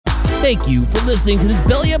Thank you for listening to this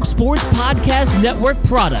Belly Up Sports Podcast Network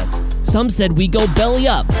product. Some said we go belly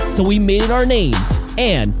up, so we made it our name,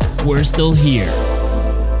 and we're still here.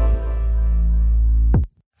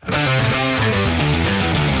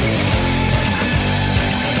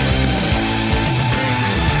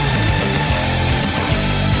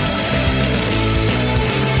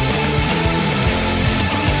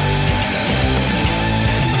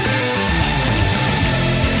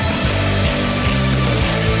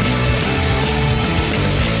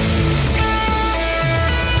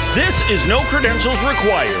 This is No Credentials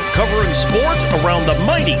Required, covering sports around the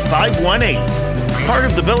mighty 518. Part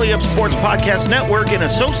of the Belly Up Sports Podcast Network in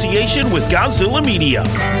association with Godzilla Media.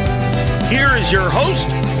 Here is your host,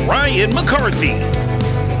 Ryan McCarthy.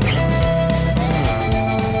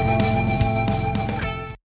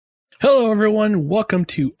 Hello, everyone. Welcome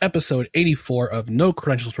to episode 84 of No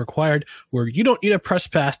Credentials Required, where you don't need a press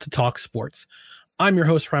pass to talk sports. I'm your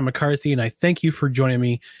host, Ryan McCarthy, and I thank you for joining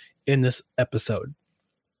me in this episode.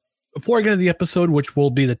 Before I get into the episode, which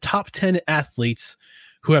will be the top 10 athletes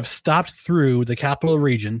who have stopped through the Capital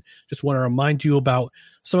Region, just want to remind you about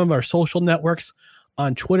some of our social networks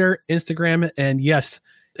on Twitter, Instagram, and yes,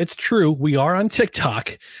 it's true, we are on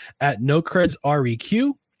TikTok at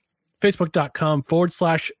NoCredsREQ,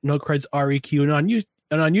 Facebook.com/NoCredsREQ, and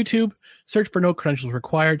on YouTube, search for No Credentials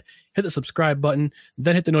Required, hit the subscribe button,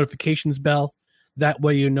 then hit the notifications bell. That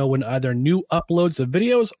way you know when either new uploads of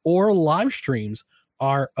videos or live streams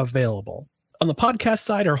are available. On the podcast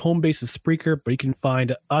side, our home base is Spreaker, but you can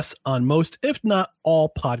find us on most, if not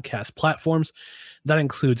all, podcast platforms. That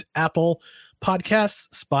includes Apple Podcasts,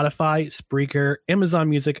 Spotify, Spreaker, Amazon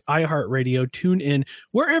Music, iHeartRadio, TuneIn,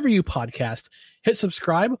 wherever you podcast. Hit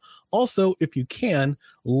subscribe. Also, if you can,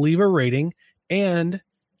 leave a rating and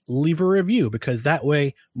leave a review, because that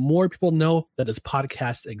way more people know that this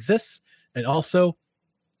podcast exists. And also,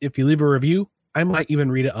 if you leave a review, I might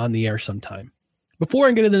even read it on the air sometime. Before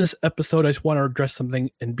I get into this episode, I just want to address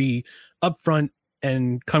something and be upfront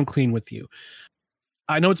and come clean with you.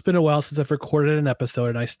 I know it's been a while since I've recorded an episode,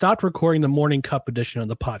 and I stopped recording the Morning Cup edition of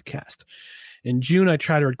the podcast. In June, I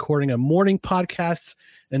tried recording a morning podcast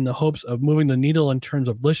in the hopes of moving the needle in terms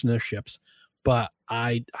of listenerships, but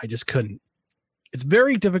I just couldn't. It's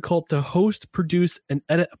very difficult to host, produce, and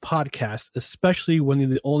edit a podcast, especially when you're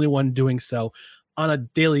the only one doing so on a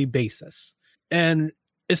daily basis. And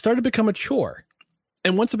it started to become a chore.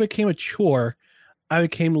 And once it became a chore, I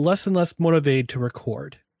became less and less motivated to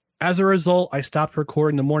record. As a result, I stopped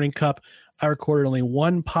recording the Morning Cup. I recorded only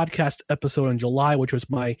one podcast episode in July, which was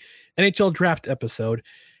my NHL draft episode.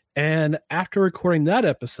 And after recording that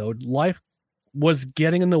episode, life was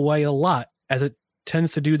getting in the way a lot, as it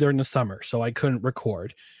tends to do during the summer, so I couldn't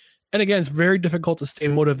record. And again, it's very difficult to stay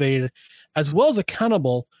motivated as well as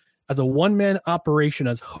accountable as a one-man operation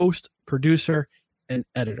as host, producer, and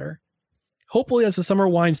editor. Hopefully, as the summer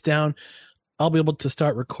winds down, I'll be able to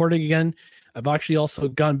start recording again. I've actually also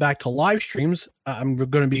gone back to live streams. I'm going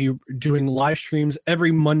to be doing live streams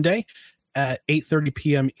every Monday at 8:30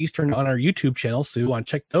 p.m. Eastern on our YouTube channel, so you want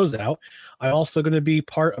to check those out. I'm also going to be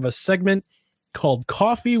part of a segment called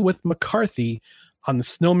Coffee with McCarthy on the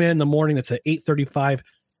Snowman in the Morning. That's at 8:35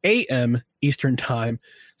 a.m. Eastern Time,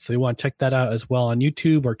 so you want to check that out as well on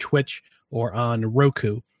YouTube or Twitch or on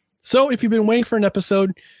Roku. So if you've been waiting for an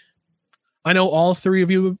episode, I know all three of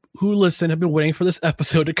you who listen have been waiting for this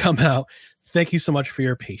episode to come out. Thank you so much for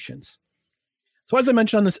your patience. So as I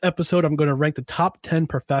mentioned on this episode, I'm going to rank the top 10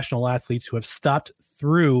 professional athletes who have stopped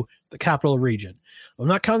through the Capital Region. I'm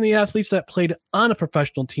not counting the athletes that played on a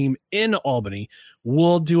professional team in Albany.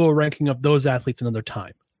 We'll do a ranking of those athletes another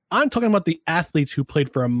time. I'm talking about the athletes who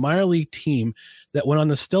played for a minor league team that went on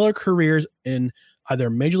to stellar careers in either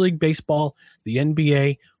Major League Baseball, the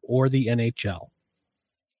NBA, or the NHL.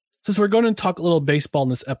 Since we're going to talk a little baseball in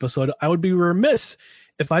this episode, I would be remiss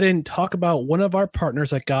if I didn't talk about one of our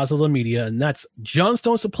partners at Godzilla Media, and that's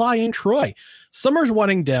Johnstone Supply in Troy. Summer's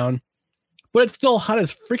winding down, but it's still hot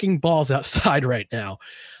as freaking balls outside right now.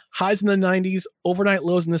 Highs in the 90s, overnight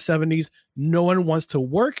lows in the 70s. No one wants to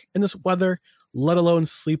work in this weather, let alone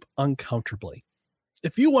sleep uncomfortably.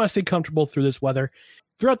 If you want to stay comfortable through this weather,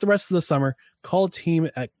 throughout the rest of the summer, call a team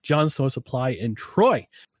at Johnstone Supply in Troy.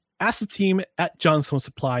 Ask the team at Johnstone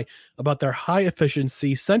Supply about their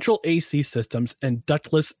high-efficiency central AC systems and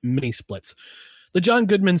ductless mini-splits. The John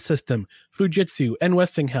Goodman system, Fujitsu, and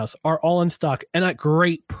Westinghouse are all in stock and at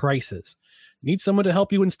great prices. Need someone to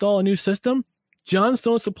help you install a new system?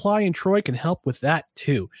 Johnstone Supply in Troy can help with that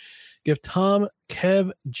too. Give Tom,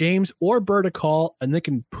 Kev, James, or Bert a call, and they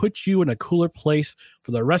can put you in a cooler place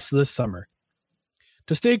for the rest of the summer.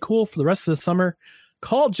 To stay cool for the rest of the summer,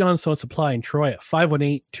 call Johnstone Supply in Troy at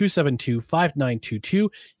 518-272-5922. You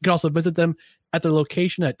can also visit them at their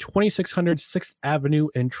location at 2600 6th Avenue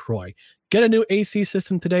in Troy. Get a new AC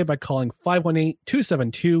system today by calling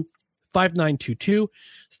 518-272-5922.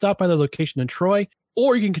 Stop by their location in Troy,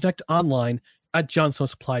 or you can connect online at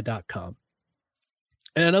johnstonesupply.com.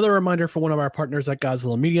 And another reminder for one of our partners at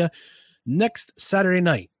Godzilla Media, next Saturday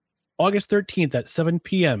night, August 13th at 7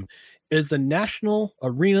 p.m., is the National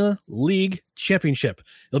Arena League Championship.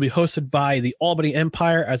 It'll be hosted by the Albany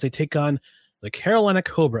Empire as they take on the Carolina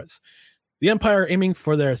Cobras. The Empire aiming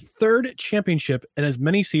for their third championship in as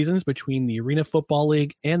many seasons between the Arena Football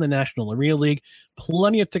League and the National Arena League.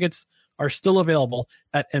 Plenty of tickets are still available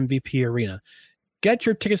at MVP Arena. Get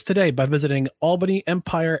your tickets today by visiting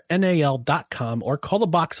albanyempire.nal.com or call the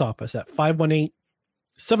box office at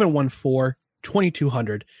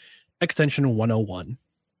 518-714-2200, extension 101.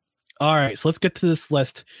 All right, so let's get to this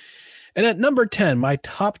list. And at number 10, my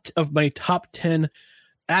top 10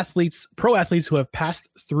 athletes, pro athletes who have passed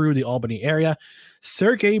through the Albany area,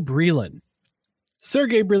 Sergey Brylin.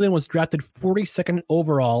 Sergey Brylin was drafted 42nd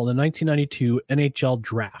overall in the 1992 NHL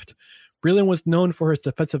draft. Brylin was known for his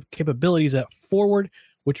defensive capabilities at forward,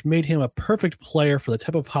 which made him a perfect player for the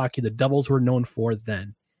type of hockey the Devils were known for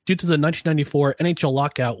then. Due to the 1994 NHL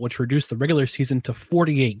lockout, which reduced the regular season to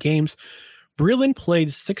 48 games, Brylin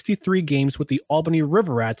played 63 games with the Albany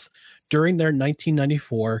River Rats during their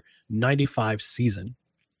 1994-95 season.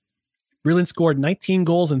 Brylin scored 19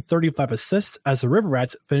 goals and 35 assists as the River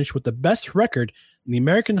Rats finished with the best record in the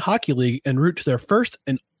American Hockey League en route to their first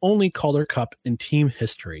and only Calder Cup in team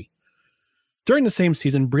history. During the same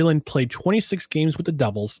season, Brylin played 26 games with the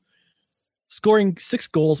Devils, scoring 6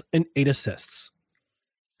 goals and 8 assists.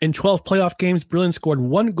 In 12 playoff games, Brylin scored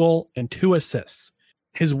 1 goal and 2 assists.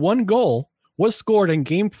 His 1 goal was scored in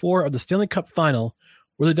Game 4 of the Stanley Cup Final,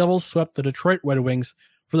 where the Devils swept the Detroit Red Wings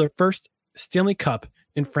for their first Stanley Cup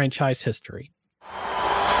in franchise history.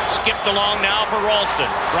 Skipped along now for Ralston.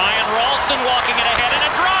 Brian Ralston walking it ahead, and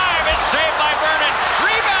a drive is saved by Vernon.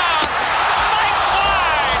 Rebound! Spike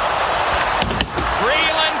wide!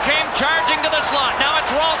 Brylin came charging to the slot. Now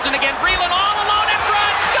it's Ralston again. Brylin all alone in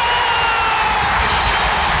front. Score!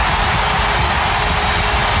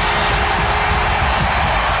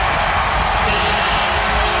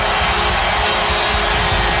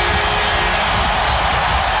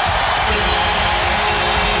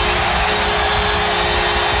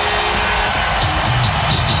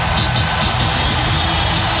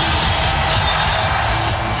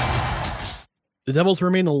 The Devils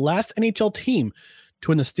remain the last NHL team to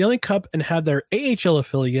win the Stanley Cup and have their AHL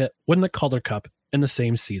affiliate win the Calder Cup in the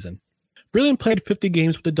same season. Brylin played 50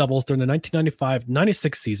 games with the Devils during the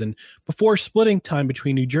 1995-96 season before splitting time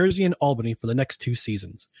between New Jersey and Albany for the next 2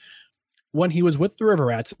 seasons. When he was with the River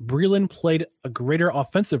Rats, Brylin played a greater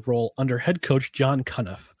offensive role under head coach John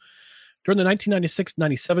Cuniff. During the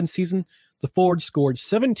 1996-97 season, the forward scored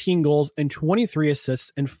 17 goals and 23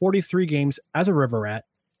 assists in 43 games as a River Rat,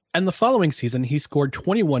 and the following season, he scored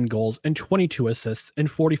 21 goals and 22 assists in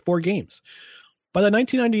 44 games. By the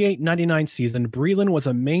 1998-99 season, Brylin was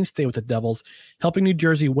a mainstay with the Devils, helping New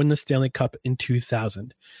Jersey win the Stanley Cup in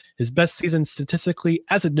 2000. His best season statistically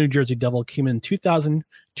as a New Jersey Devil came in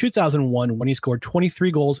 2000-2001 when he scored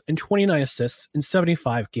 23 goals and 29 assists in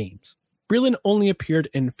 75 games. Brylin only appeared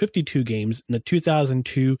in 52 games in the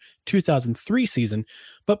 2002-2003 season,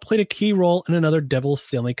 but played a key role in another Devils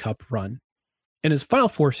Stanley Cup run. In his final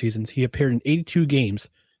 4 seasons, he appeared in 82 games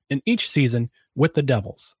in each season with the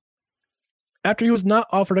Devils. After he was not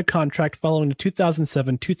offered a contract following the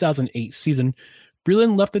 2007-2008 season,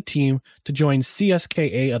 Brylin left the team to join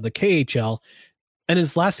CSKA of the KHL, and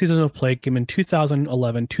his last season of play came in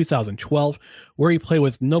 2011-2012, where he played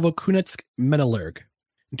with Novokunetsk Metallurg.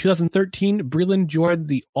 In 2013, Brylin joined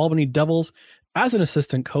the Albany Devils as an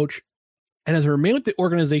assistant coach and has remained with the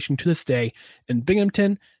organization to this day in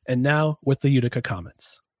Binghamton and now with the Utica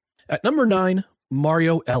Comets. At number 9,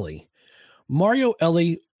 Mario Elie. Mario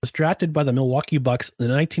Elie was drafted by the Milwaukee Bucks in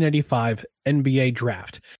the 1995 NBA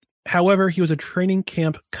draft. However, he was a training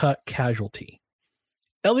camp cut casualty.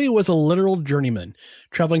 Elie was a literal journeyman,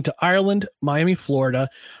 traveling to Ireland, Miami, Florida,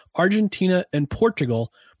 Argentina, and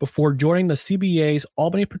Portugal before joining the CBA's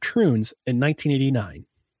Albany Patroons in 1989.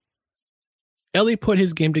 Elie put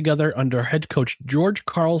his game together under head coach George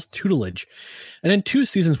Karl's tutelage, and in 2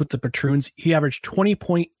 seasons with the Patroons, he averaged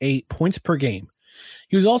 20.8 points per game.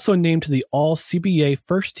 He was also named to the All-CBA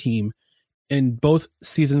first team in both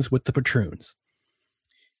seasons with the Patroons.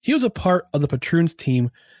 He was a part of the Patroons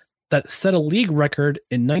team that set a league record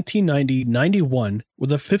in 1990-91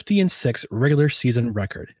 with a 50-6 regular season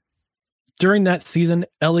record. During that season,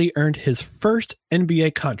 Ellie earned his first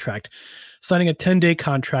NBA contract, signing a 10-day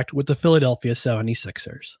contract with the Philadelphia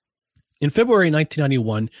 76ers. In February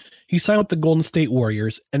 1991, he signed with the Golden State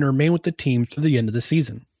Warriors and remained with the team through the end of the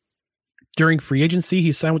season. During free agency,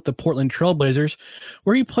 he signed with the Portland Trail Blazers,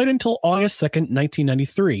 where he played until August 2nd,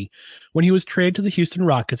 1993, when he was traded to the Houston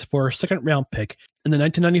Rockets for a second-round pick in the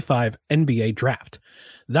 1995 NBA Draft.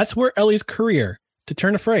 That's where Ellie's career, to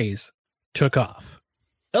turn a phrase, took off.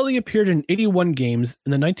 Ellie appeared in 81 games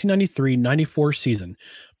in the 1993-94 season,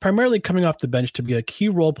 primarily coming off the bench to be a key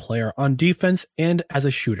role player on defense and as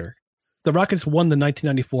a shooter. The Rockets won the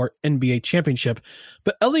 1994 NBA championship,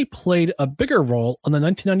 but Ellie played a bigger role on the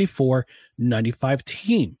 1994-95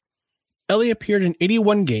 team. Ellie appeared in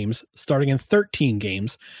 81 games, starting in 13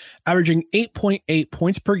 games, averaging 8.8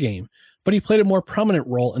 points per game, but he played a more prominent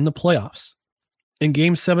role in the playoffs. In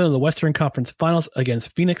Game 7 of the Western Conference Finals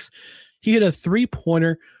against Phoenix, he hit a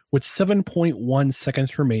three-pointer with 7.1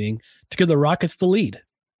 seconds remaining to give the Rockets the lead.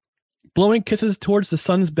 Blowing kisses towards the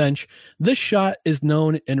Suns bench, this shot is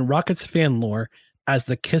known in Rockets fan lore as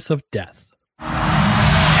the kiss of death. Ellie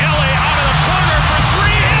out of the corner for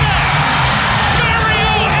three.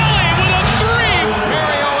 Mario Ellie with a three.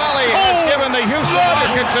 Mario Ellie has given the Houston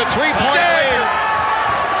Rockets a 3-point lead.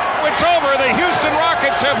 It's over. The Houston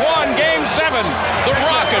Rockets have won Game 7. The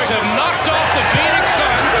Rockets have knocked off the Phoenix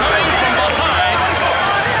Suns coming from behind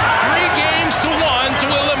 3 games to 1 to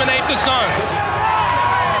eliminate the Suns.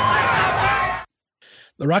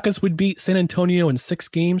 The Rockets would beat San Antonio in 6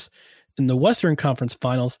 games in the Western Conference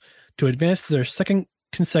Finals to advance to their second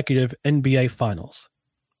consecutive NBA Finals.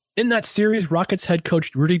 In that series, Rockets head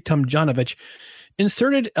coach Rudy Tomjanovich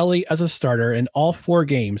inserted Ellie as a starter in all 4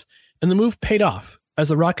 games, and the move paid off as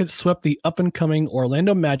the Rockets swept the up-and-coming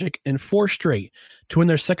Orlando Magic in 4 straight to win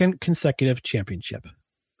their second consecutive championship.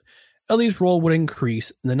 Ellie's role would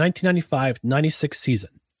increase in the 1995-96 season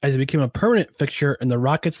as he became a permanent fixture in the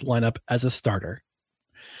Rockets lineup as a starter.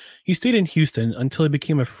 He stayed in Houston until he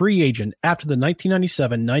became a free agent after the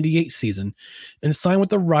 1997-98 season and signed with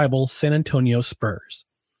the rival San Antonio Spurs.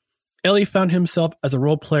 Ellie found himself as a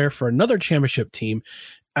role player for another championship team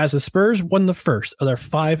as the Spurs won the first of their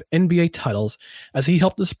 5 NBA titles as he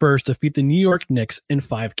helped the Spurs defeat the New York Knicks in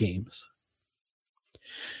 5 games.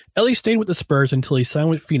 Ellie stayed with the Spurs until he signed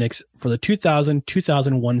with Phoenix for the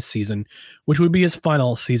 2000-2001 season, which would be his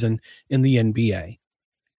final season in the NBA.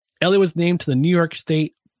 Ellie was named to the New York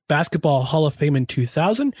State Basketball Hall of Fame in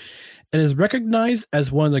 2000 and is recognized as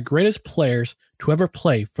one of the greatest players to ever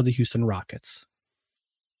play for the Houston Rockets.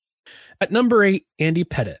 At number 8, Andy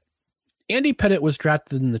Pettitte. Andy Pettitte was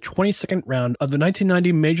drafted in the 22nd round of the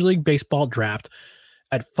 1990 Major League Baseball draft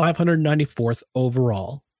at 594th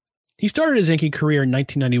overall. He started his Yankee career in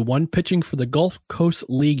 1991 pitching for the Gulf Coast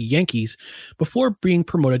League Yankees before being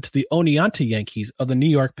promoted to the Oneonta Yankees of the New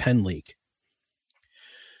York Penn League.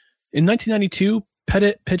 In 1992,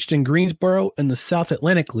 Pettitte pitched in Greensboro in the South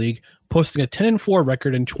Atlantic League, posting a 10-4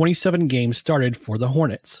 record in 27 games started for the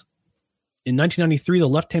Hornets. In 1993, the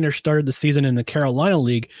left-hander started the season in the Carolina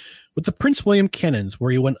League with the Prince William Cannons,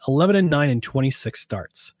 where he went 11-9 in 26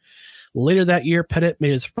 starts. Later that year, Pettitte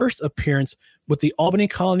made his first appearance with the Albany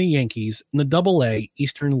Colony Yankees in the AA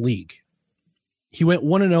Eastern League. He went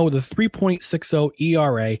 1-0 with a 3.60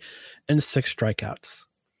 ERA and 6 strikeouts.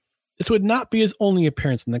 This would not be his only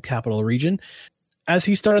appearance in the Capital Region, as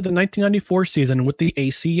he started the 1994 season with the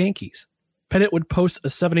AC Yankees. Pettitte would post a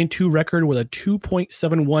 72 record with a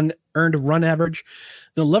 2.71 earned run average,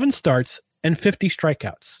 11 starts, and 50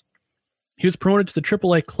 strikeouts. He was promoted to the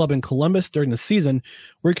AAA club in Columbus during the season,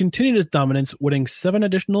 where he continued his dominance, winning 7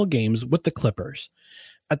 additional games with the Clippers.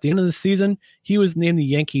 At the end of the season, he was named the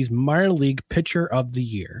Yankees Minor League Pitcher of the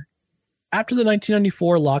Year. After the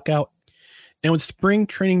 1994 lockout, and with spring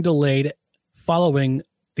training delayed following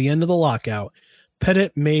the end of the lockout,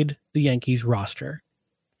 Pettitte made the Yankees roster.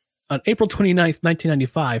 On April 29,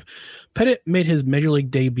 1995, Pettitte made his Major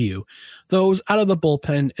League debut, though it was out of the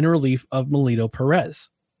bullpen in relief of Melito Perez.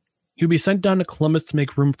 He would be sent down to Columbus to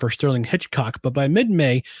make room for Sterling Hitchcock, but by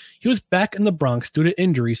mid-May, he was back in the Bronx due to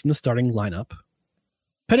injuries in the starting lineup.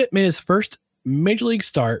 Pettitte made his first Major League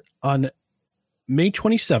start on May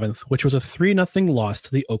 27th, which was a 3-0 loss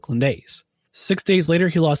to the Oakland A's. 6 days later,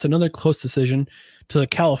 he lost another close decision to the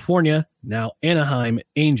California, now Anaheim,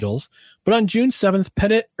 Angels, but on June 7th,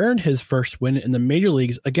 Pettitte earned his first win in the major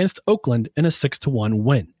leagues against Oakland in a 6-1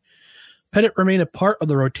 win. Pettitte remained a part of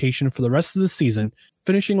the rotation for the rest of the season,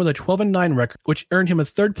 finishing with a 12-9 record, which earned him a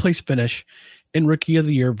third-place finish in Rookie of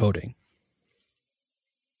the Year voting.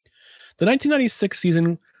 The 1996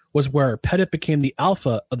 season was where Pettitte became the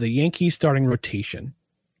alpha of the Yankees starting rotation.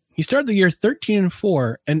 He started the year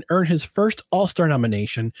 13-4 and earned his first All-Star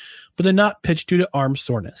nomination, but did not pitch due to arm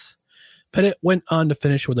soreness. Pettitte went on to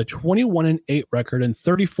finish with a 21-8 record in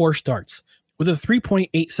 34 starts, with a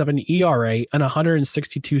 3.87 ERA and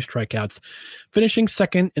 162 strikeouts, finishing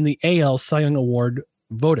second in the AL Cy Young Award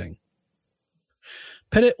voting.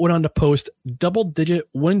 Pettitte went on to post double-digit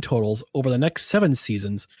win totals over the next 7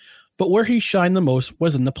 seasons, but where he shined the most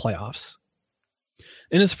was in the playoffs.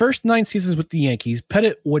 In his first 9 seasons with the Yankees,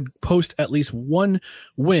 Pettitte would post at least 1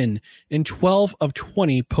 win in 12 of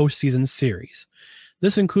 20 postseason series.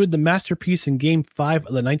 This included the masterpiece in Game 5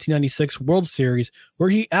 of the 1996 World Series, where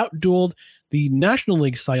he outdueled the National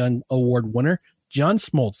League Cy Young Award winner, John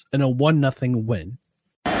Smoltz, in a 1-0 win.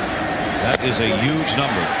 That is a huge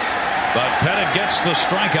number. But Pettitte gets the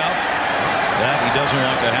strikeout. That he doesn't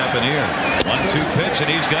want to happen here. 1-2 pitch, and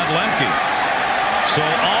he's got Lemke. So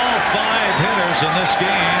all 5 hitters in this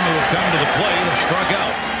game who have come to the plate have struck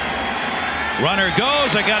out. Runner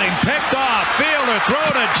goes. They got him picked off. Fielder throw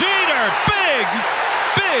to Jeter. Big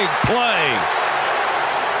play.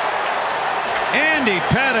 Andy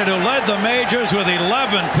Pettitte, who led the majors with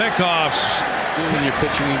 11 pickoffs. When you're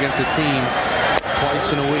pitching against a team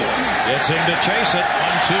twice in a week. Gets him to chase it.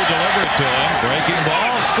 1-2 delivered to him. Breaking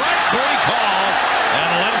ball. Strike 3 call. And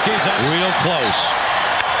Lemke's up real close.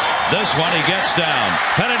 This one he gets down.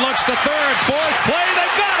 Pettitte looks to third. Force play. They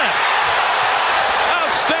got it.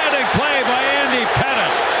 Outstanding play by Andy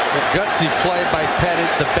Pettitte. The gutsy play by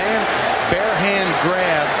Pettitte. The bare hand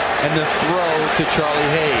grab and the throw to Charlie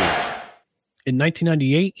Hayes. In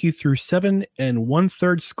 1998, he threw 7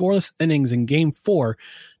 1/3 scoreless innings in Game 4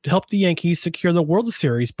 to help the Yankees secure the World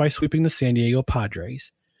Series by sweeping the San Diego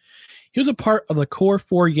Padres. He was a part of the Core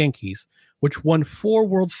 4 Yankees, which won 4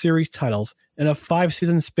 World Series titles in a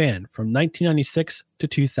 5-season span from 1996 to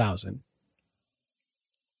 2000.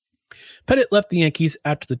 Pettitte left the Yankees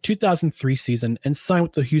after the 2003 season and signed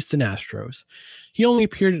with the Houston Astros. He only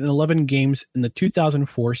appeared in 11 games in the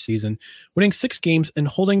 2004 season, winning 6 games and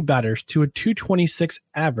holding batters to a .226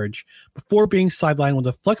 average before being sidelined with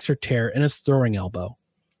a flexor tear in his throwing elbow.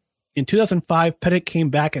 In 2005, Pettitte came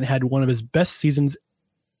back and had one of his best seasons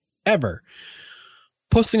ever,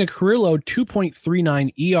 posting a career-low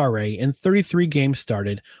 2.39 ERA in 33 games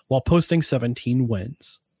started while posting 17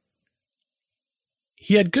 wins.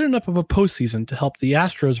 He had good enough of a postseason to help the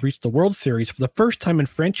Astros reach the World Series for the first time in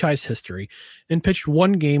franchise history and pitched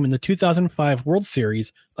 1 game in the 2005 World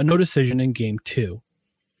Series, a no decision in Game 2.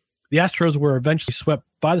 The Astros were eventually swept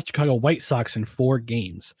by the Chicago White Sox in 4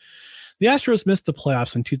 games. The Astros missed the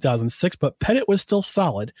playoffs in 2006, but Pettitte was still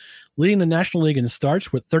solid, leading the National League in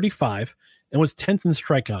starts with 35 and was 10th in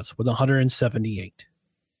strikeouts with 178.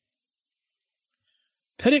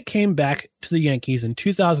 Pettitte came back to the Yankees in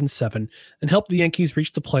 2007 and helped the Yankees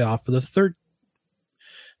reach the playoff for the third.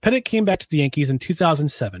 Pettitte came back to the Yankees in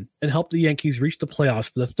 2007 and helped the Yankees reach the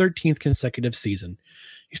playoffs for the 13th consecutive season.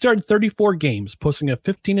 He started 34 games, posting a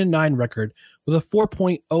 15-9 record with a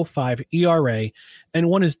 4.05 ERA and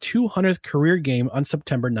won his 200th career game on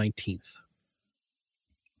September 19th.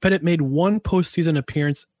 Pettitte made 1 postseason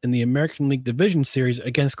appearance in the American League Division Series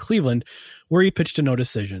against Cleveland, where he pitched a no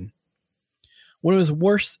decision. One of his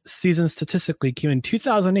worst seasons statistically came in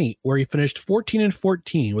 2008, where he finished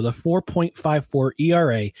 14-14 with a 4.54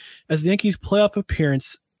 ERA as the Yankees' playoff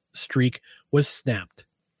appearance streak was snapped.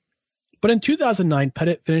 But in 2009,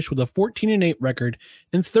 Pettitte finished with a 14-8 record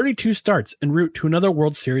in 32 starts en route to another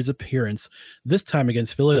World Series appearance, this time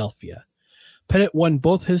against Philadelphia. Pettitte won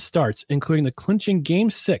both his starts, including the clinching Game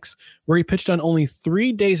 6, where he pitched on only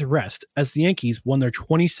 3 days rest as the Yankees won their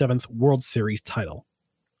 27th World Series title.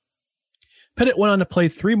 Pettitte went on to play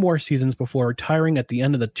 3 more seasons before retiring at the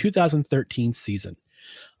end of the 2013 season.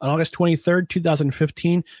 On August 23,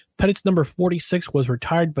 2015, Pettitte's number 46 was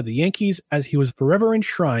retired by the Yankees as he was forever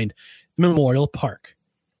enshrined in Memorial Park.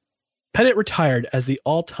 Pettitte retired as the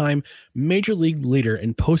all-time Major League leader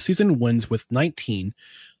in postseason wins with 19,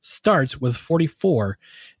 starts with 44,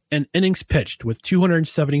 and innings pitched with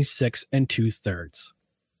 276 2/3.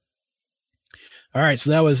 All right, so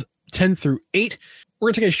that was 10 through 8. We're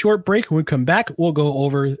going to take a short break. When we come back, we'll go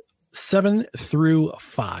over 7 through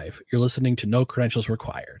 5. You're listening to No Credentials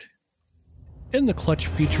Required. In the Clutch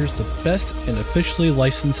features the best and officially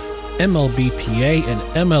licensed MLBPA and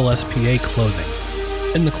MLSPA clothing.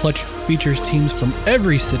 In the Clutch features teams from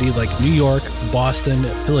every city like New York, Boston,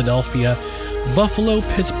 Philadelphia, Buffalo,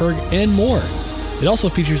 Pittsburgh, and more. It also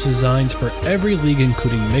features designs for every league,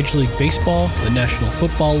 including Major League Baseball, the National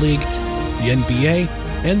Football League, the NBA,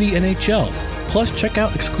 and the NHL. Plus, check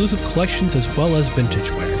out exclusive collections as well as vintage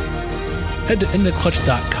wear. Head to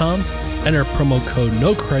InTheClutch.com, enter promo code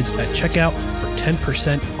NOCREDS at checkout for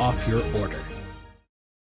 10% off your order.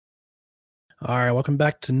 All right, welcome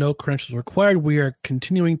back to No Credentials Required. We are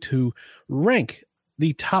continuing to rank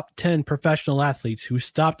the top 10 professional athletes who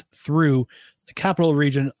stopped through the Capital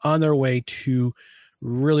Region on their way to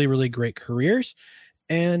really, really great careers.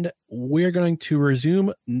 And we're going to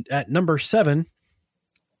resume at number 7.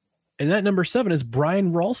 And that number 7 is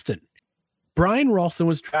Brian Ralston. Brian Ralston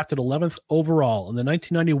was drafted 11th overall in the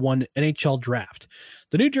 1991 NHL Draft,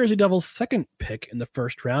 the New Jersey Devils' second pick in the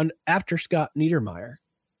first round after Scott Niedermayer.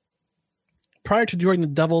 Prior to joining the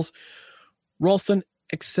Devils, Ralston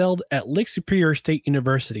excelled at Lake Superior State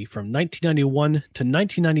University from 1991 to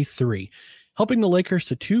 1993, helping the Lakers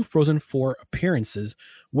to 2 Frozen Four appearances,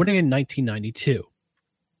 winning in 1992.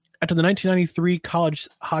 After the 1993 college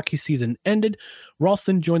hockey season ended,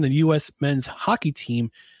 Ralston joined the U.S. men's hockey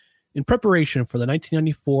team in preparation for the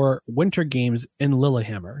 1994 Winter Games in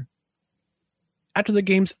Lillehammer. After the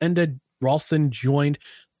games ended, Ralston joined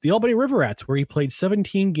the Albany River Rats, where he played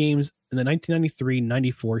 17 games in the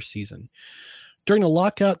 1993-94 season. During the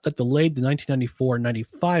lockout that delayed the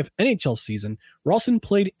 1994-95 NHL season, Ralston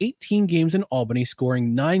played 18 games in Albany,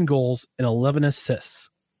 scoring 9 goals and 11 assists.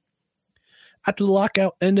 After the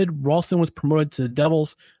lockout ended, Ralston was promoted to the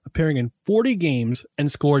Devils, appearing in 40 games and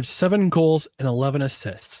scored 7 goals and 11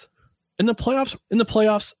 assists. In the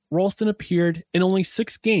playoffs, Ralston appeared in only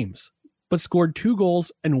 6 games, but scored 2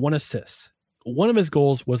 goals and 1 assist. One of his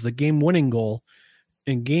goals was the game-winning goal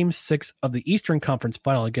in Game 6 of the Eastern Conference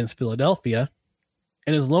Final against Philadelphia,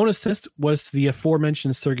 and his lone assist was to the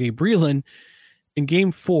aforementioned Sergei Brylin in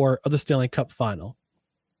Game 4 of the Stanley Cup Final.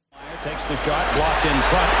 Takes the shot, blocked in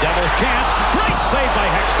front, Devils chance, great save by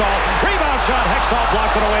Hextall, rebound shot, Hextall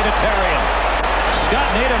blocked it away to Therrien.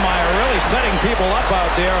 Scott Niedermayer really setting people up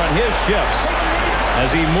out there on his shifts as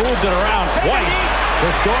he moved it around twice for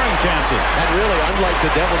scoring chances. And really, unlike the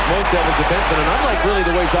Devils, most Devils defensemen, and unlike really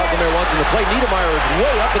the way Jacques Lemaire wants him to play, Niedermayer is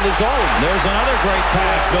way up in the zone. There's another great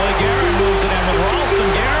pass. Billy Guerin moves it in with Ralston.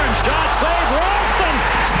 Guerin, shot, save, Ralston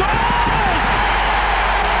scores!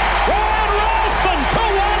 Brian Ralston,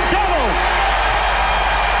 2-1 Devils!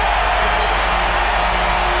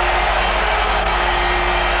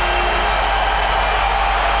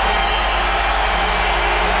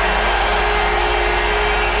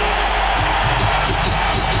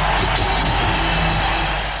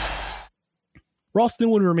 Ralston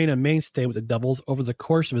would remain a mainstay with the Devils over the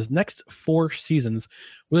course of his next 4 seasons,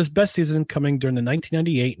 with his best season coming during the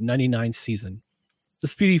 1998-99 season. The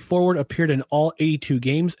speedy forward appeared in all 82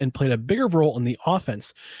 games and played a bigger role in the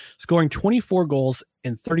offense, scoring 24 goals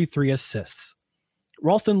and 33 assists.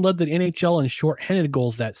 Ralston led the NHL in shorthanded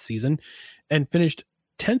goals that season and finished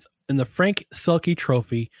 10th in the Frank Selke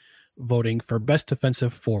Trophy voting for Best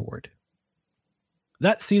Defensive Forward.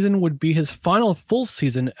 That season would be his final full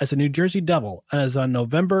season as a New Jersey Devil, as on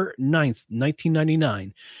November 9th,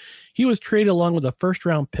 1999, he was traded along with a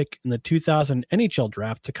first-round pick in the 2000 NHL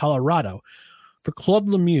Draft to Colorado for Claude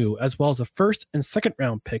Lemieux, as well as a first- and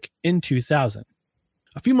second-round pick in 2000.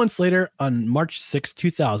 A few months later, on March 6,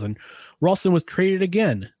 2000, Ralston was traded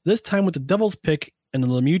again, this time with the Devils pick in the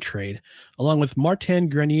Lemieux trade, along with Martin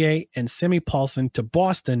Grenier and Sammy Paulson to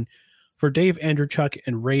Boston for Dave Andreychuk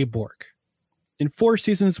and Ray Bourque. In 4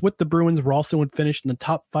 seasons with the Bruins, Ralston would finish in the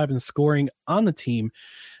top 5 in scoring on the team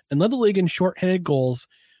and led the league in shorthanded goals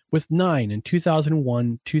with 9 in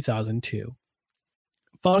 2001-2002.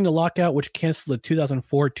 Following the lockout, which canceled the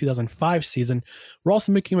 2004-2005 season,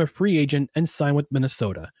 Ralston became a free agent and signed with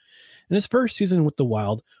Minnesota. In his first season with the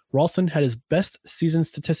Wild, Ralston had his best season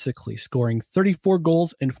statistically, scoring 34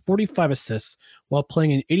 goals and 45 assists while playing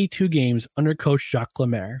in 82 games under coach Jacques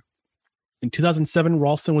Lemaire. In 2007,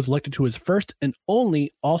 Ralston was elected to his first and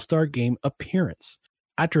only All-Star Game appearance.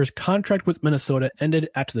 After his contract with Minnesota ended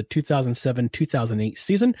after the 2007-2008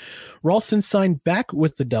 season, Ralston signed back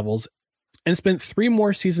with the Devils and spent 3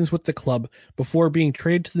 more seasons with the club before being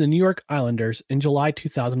traded to the New York Islanders in July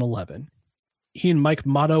 2011. He and Mike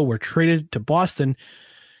Motto were traded to Boston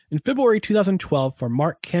in February 2012 for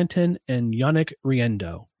Mark Canton and Yannick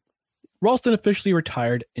Riendo. Ralston officially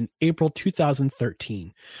retired in April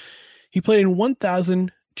 2013. He played in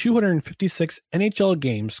 1,256 NHL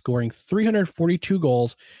games, scoring 342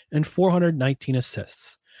 goals and 419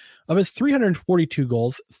 assists. Of his 342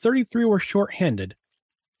 goals, 33 were shorthanded,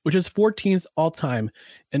 which is 14th all-time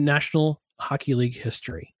in National Hockey League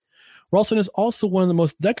history. Ralston is also one of the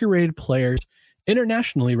most decorated players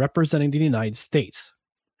internationally representing the United States,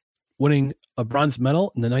 winning a bronze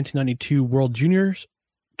medal in the 1992 World Juniors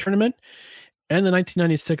Tournament and the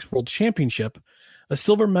 1996 World Championship, a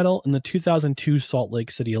silver medal in the 2002 Salt Lake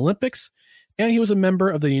City Olympics, and he was a member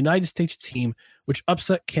of the United States team, which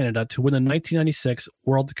upset Canada to win the 1996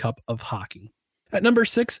 World Cup of Hockey. At number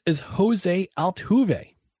 6 is Jose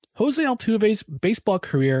Altuve. Jose Altuve's baseball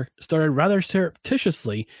career started rather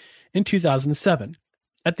surreptitiously in 2007.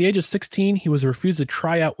 At the age of 16, he was refused to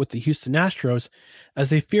try out with the Houston Astros as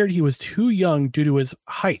they feared he was too young due to his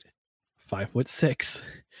height, 5'6".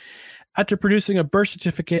 After producing a birth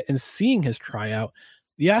certificate and seeing his tryout,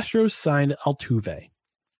 the Astros signed Altuve.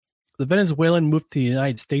 The Venezuelan moved to the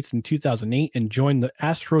United States in 2008 and joined the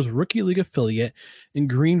Astros Rookie League affiliate in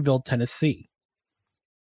Greenville, Tennessee.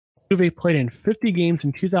 Altuve played in 50 games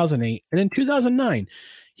in 2008, and in 2009,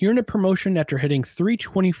 he earned a promotion after hitting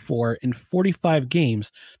 .324 in 45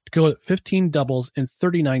 games to go at 15 doubles and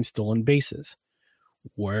 39 stolen bases.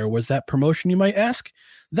 Where was that promotion, you might ask?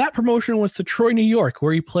 That promotion was to Troy, New York,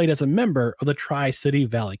 where he played as a member of the Tri-City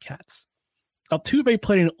Valley Cats. Altuve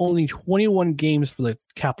played in only 21 games for the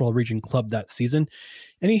Capital Region club that season,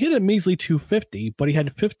 and he hit a measly .250, but he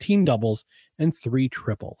had 15 doubles and 3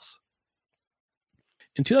 triples.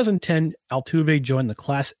 In 2010, Altuve joined the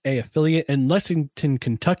Class A affiliate in Lexington,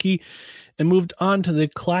 Kentucky, and moved on to the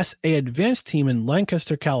Class A advanced team in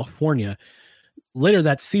Lancaster, California later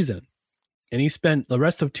that season, and he spent the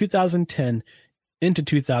rest of 2010 into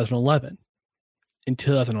 2011. In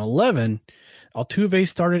 2011, Altuve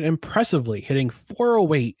started impressively, hitting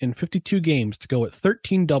 .408 in 52 games to go at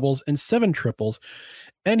 13 doubles and 7 triples,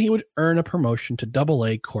 and he would earn a promotion to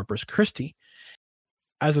AA Corpus Christi.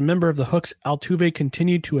 As a member of the Hooks, Altuve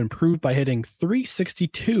continued to improve by hitting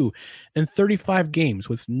 .362 in 35 games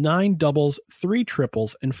with 9 doubles, 3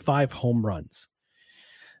 triples, and 5 home runs.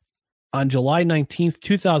 On July 19,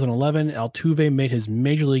 2011, Altuve made his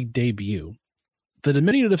Major League debut. The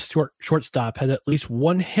diminutive shortstop has at least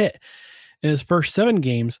 1 hit in his first 7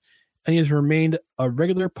 games, and he has remained a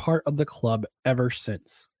regular part of the club ever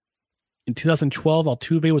since. In 2012,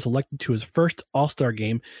 Altuve was elected to his first All-Star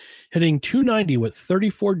game, hitting .290 with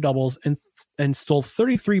 34 doubles and stole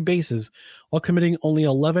 33 bases while committing only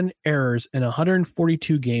 11 errors in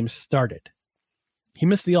 142 games started. He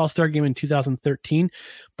missed the All-Star game in 2013,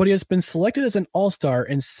 but he has been selected as an All-Star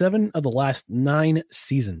in 7 of the last 9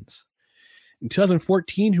 seasons. In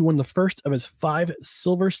 2014, he won the first of his 5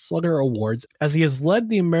 Silver Slugger Awards as he has led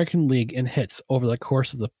the American League in hits over the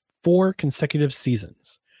course of the 4 consecutive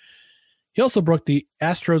seasons. He also broke the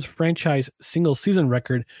Astros franchise single-season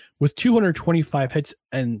record with 225 hits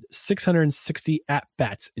and 660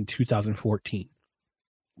 at-bats in 2014.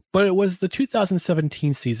 But it was the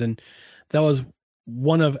 2017 season that was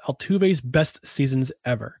one of Altuve's best seasons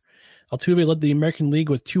ever. Altuve led the American League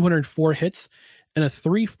with 204 hits and a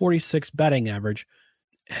 .346 batting average,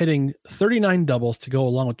 hitting 39 doubles to go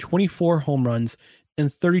along with 24 home runs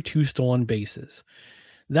and 32 stolen bases.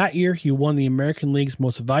 That year, he won the American League's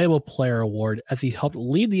Most Valuable Player award as he helped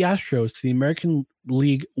lead the Astros to the American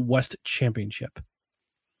League West Championship.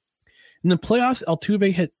 In the playoffs,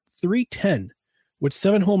 Altuve hit .310 with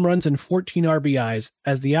 7 home runs and 14 RBIs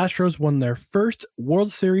as the Astros won their first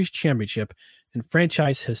World Series championship in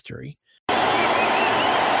franchise history.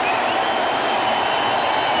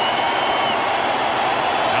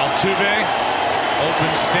 Altuve,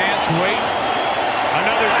 open stance, waits.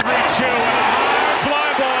 Another 3-2 and a high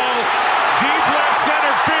fly ball. Deep left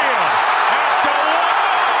center field. At the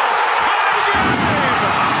wall. Tie game.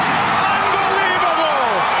 Unbelievable.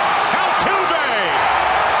 Altuve.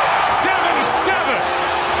 7-7.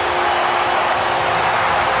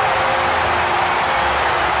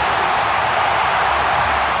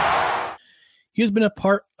 He has been a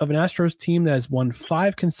part of an Astros team that has won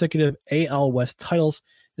 5 consecutive AL West titles,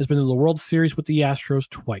 has been to the World Series with the Astros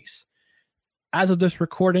twice. As of this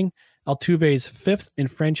recording, Altuve is 5th in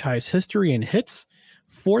franchise history in hits,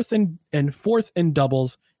 4th in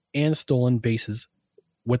doubles and stolen bases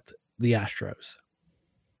with the Astros.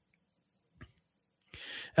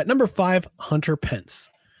 At number 5, Hunter Pence.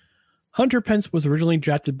 Hunter Pence was originally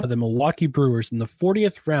drafted by the Milwaukee Brewers in the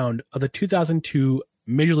 40th round of the 2002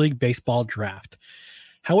 Major League Baseball draft.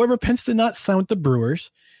 However, Pence did not sign with the Brewers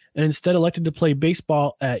and instead elected to play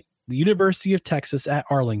baseball at the University of Texas at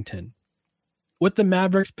Arlington. With the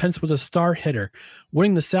Mavericks, Pence was a star hitter,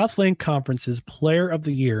 winning the Southland Conference's Player of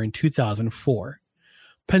the Year in 2004.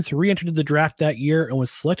 Pence re-entered the draft that year and was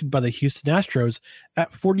selected by the Houston Astros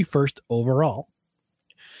at 41st overall.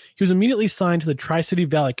 He was immediately signed to the Tri-City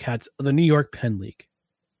Valley Cats of the New York Penn League.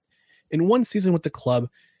 In one season with the club,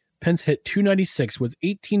 Pence hit .296 with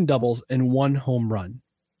 18 doubles and 1 home run.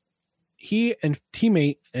 He and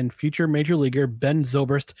teammate and future major leaguer Ben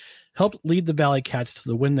Zobrist helped lead the Valley Cats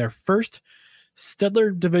to win their first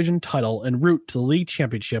Steelers division title en route to the league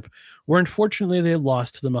championship, where unfortunately they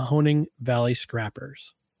lost to the Mahoning Valley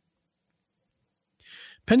Scrappers.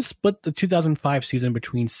 Penn split the 2005 season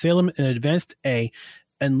between Salem in Advanced A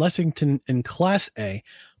and Lexington in Class A,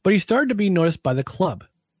 but he started to be noticed by the club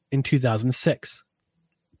in 2006.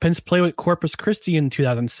 Penn's play with Corpus Christi in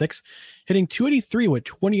 2006, hitting .283 with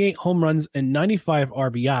 28 home runs and 95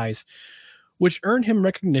 RBIs, which earned him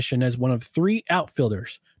recognition as one of 3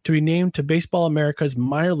 outfielders to be named to Baseball America's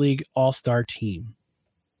minor league all-star team.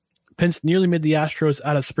 Pence nearly made the Astros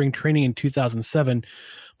out of spring training in 2007,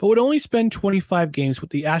 but would only spend 25 games with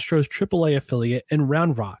the Astros AAA affiliate in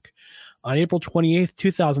Round Rock. On April 28,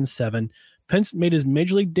 2007, Pence made his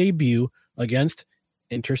major league debut against,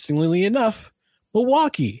 interestingly enough,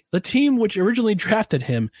 Milwaukee, the team which originally drafted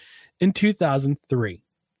him in 2003.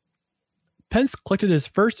 Pence collected his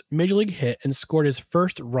first major league hit and scored his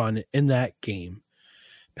first run in that game.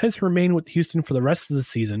 Pence remained with Houston for the rest of the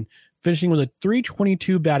season, finishing with a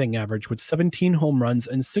 .322 batting average with 17 home runs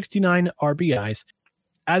and 69 RBIs,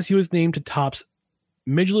 as he was named to Topps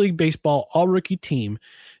Major League Baseball All-Rookie Team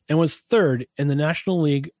and was third in the National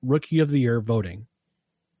League Rookie of the Year voting.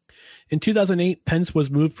 In 2008, Pence was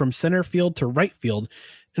moved from center field to right field,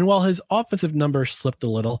 and while his offensive numbers slipped a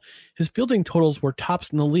little, his fielding totals were tops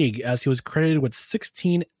in the league as he was credited with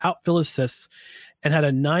 16 outfield assists and had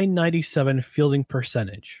a .997 fielding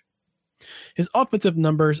percentage. His offensive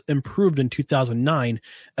numbers improved in 2009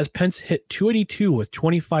 as Pence hit .282 with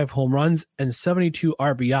 25 home runs and 72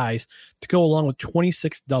 RBIs to go along with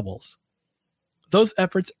 26 doubles. Those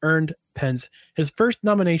efforts earned Pence his first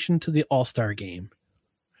nomination to the All-Star Game.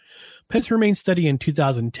 Pence remained steady in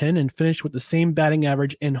 2010 and finished with the same batting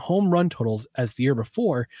average and home run totals as the year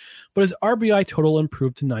before, but his RBI total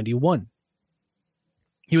improved to 91.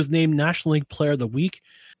 He was named National League Player of the Week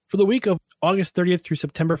for the week of August 30th through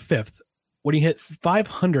September 5th, when he hit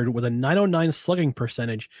 .500 with a .909 slugging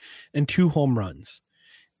percentage and 2 home runs.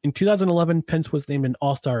 In 2011, Pence was named an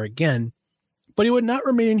All-Star again, but he would not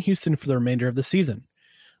remain in Houston for the remainder of the season.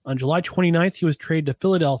 On July 29th, he was traded to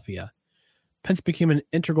Philadelphia. Pence became an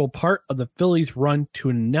integral part of the Phillies' run to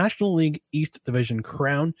a National League East Division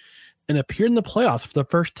crown and appeared in the playoffs for the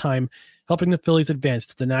first time, helping the Phillies advance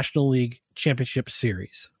to the National League Championship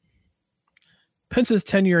Series. Pence's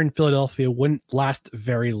tenure in Philadelphia wouldn't last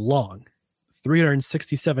very long.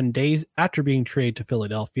 367 days after being traded to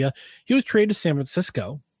Philadelphia, he was traded to San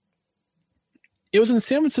Francisco. It was in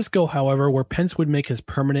San Francisco, however, where Pence would make his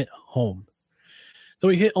permanent home. Though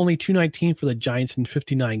he hit only .219 for the Giants in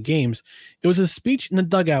 59 games, it was his speech in the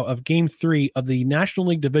dugout of Game 3 of the National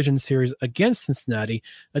League Division Series against Cincinnati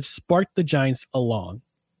that sparked the Giants along.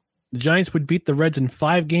 The Giants would beat the Reds in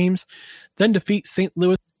 5 games, then defeat St.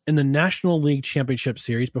 Louis in the National League Championship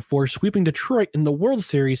Series before sweeping Detroit in the World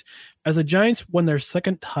Series as the Giants won their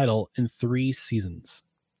second title in 3 seasons.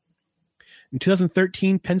 In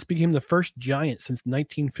 2013, Pence became the first Giant since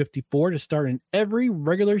 1954 to start in every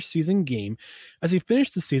regular season game as he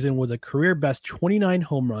finished the season with a career-best 29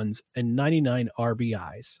 home runs and 99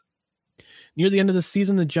 RBIs. Near the end of the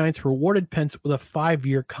season, the Giants rewarded Pence with a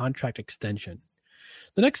 5-year contract extension.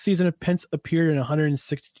 The next season, Pence appeared in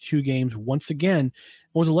 162 games once again and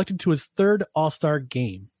was elected to his 3rd All-Star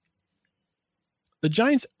game. The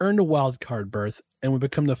Giants earned a wild card berth and would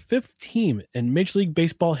become the 5th team in Major League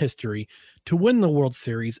Baseball history to win the World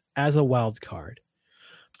Series as a wild card.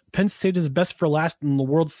 Pence saved his best for last in the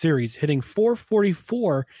World Series, hitting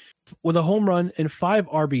 .444 with a home run and 5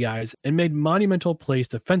 RBIs, and made monumental plays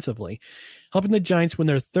defensively, helping the Giants win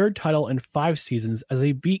their 3rd title in 5 seasons as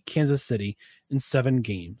they beat Kansas City in 7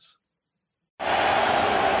 games. In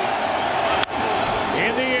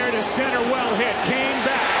the air to center, well hit, came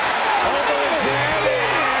back, over his head,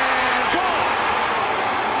 and gone!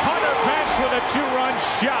 Hunter Pence with a 2-run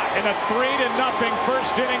shot and a 3-0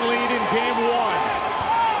 first inning lead in Game 1.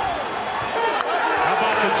 How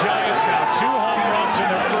about the Giants now? 2 home runs in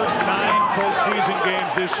their first 9 postseason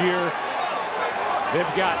games this year.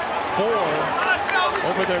 They've got 4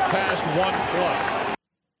 over their past 1+.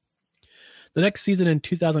 The next season in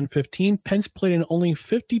 2015, Pence played in only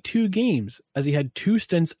 52 games as he had 2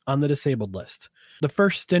 stints on the disabled list. The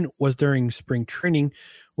first stint was during spring training,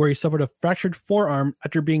 where he suffered a fractured forearm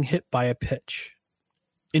after being hit by a pitch.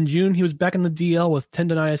 In June, he was back in the DL with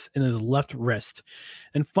tendonitis in his left wrist.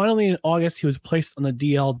 And finally, in August, he was placed on the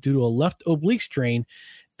DL due to a left oblique strain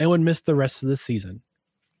and would miss the rest of the season.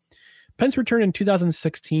 Pence returned in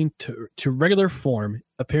 2016 to regular form,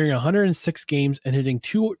 appearing in 106 games and hitting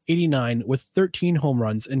 .289 with 13 home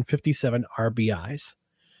runs and 57 RBIs.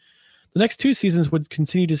 The next 2 seasons would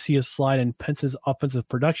continue to see a slide in Pence's offensive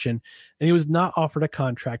production, and he was not offered a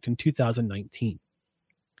contract in 2019.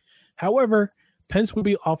 However, Pence would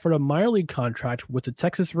be offered a minor league contract with the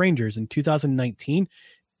Texas Rangers in 2019,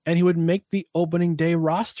 and he would make the opening day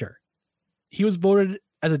roster. He was voted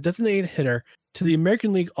as a designated hitter to the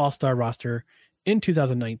American League All-Star roster in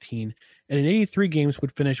 2019, and in 83 games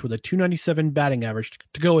would finish with a .297 batting average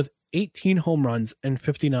to go with 18 home runs and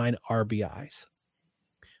 59 RBIs.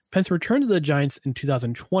 Pence returned to the Giants in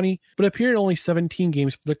 2020, but appeared in only 17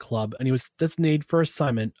 games for the club, and he was designated for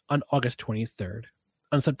assignment on August 23rd.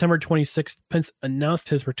 On September 26th, Pence announced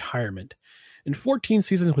his retirement. In 14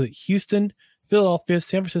 seasons with Houston, Philadelphia,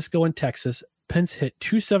 San Francisco, and Texas, Pence hit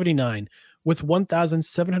 .279 with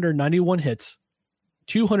 1,791 hits,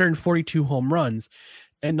 242 home runs,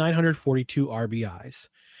 and 942 RBIs.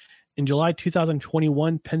 In July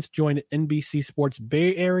 2021, Pence joined NBC Sports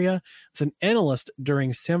Bay Area as an analyst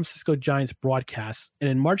during San Francisco Giants broadcasts, and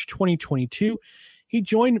in March 2022, he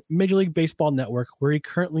joined Major League Baseball Network, where he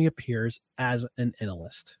currently appears as an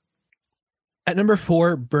analyst. At number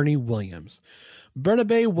 4, Bernie Williams.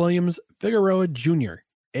 Bernabe Williams Figueroa Jr.,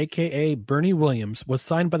 a.k.a. Bernie Williams, was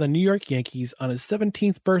signed by the New York Yankees on his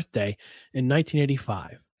 17th birthday in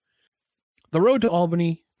 1985. The road to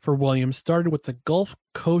Albany for Williams started with the Gulf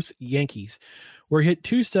Coast Yankees, where he hit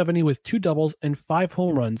 .270 with 2 doubles and 5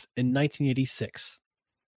 home runs in 1986.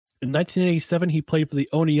 In 1987, he played for the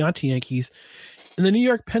Oneonta Yankees in the New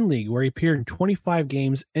York Penn League, where he appeared in 25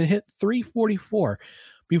 games and hit .344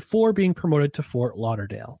 before being promoted to Fort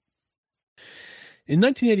Lauderdale. In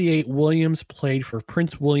 1988, Williams played for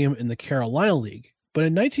Prince William in the Carolina League, but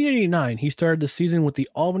in 1989, he started the season with the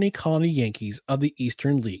Albany Colony Yankees of the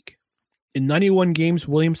Eastern League. In 91 games,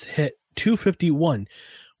 Williams hit .251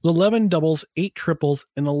 with 11 doubles, 8 triples,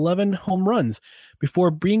 and 11 home runs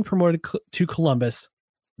before being promoted to Columbus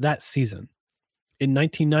that season. In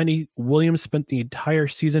 1990, Williams spent the entire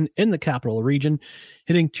season in the Capital Region,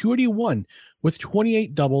 hitting .281 with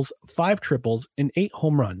 28 doubles, 5 triples, and 8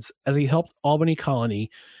 home runs as he helped Albany Colony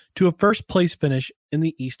to a first-place finish in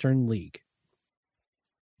the Eastern League.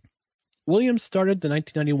 Williams started the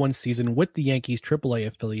 1991 season with the Yankees AAA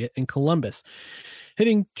affiliate in Columbus,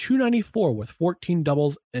 hitting .294 with 14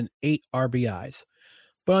 doubles and 8 RBIs.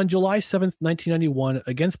 But on July 7th, 1991,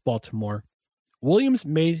 against Baltimore, Williams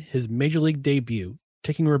made his Major League debut,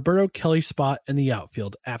 taking Roberto Kelly's spot in the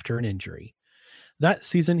outfield after an injury. That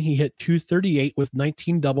season, he hit .238 with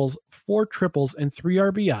 19 doubles, 4 triples, and 3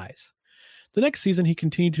 RBIs. The next season, he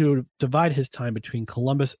continued to divide his time between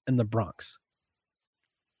Columbus and the Bronx.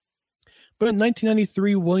 But in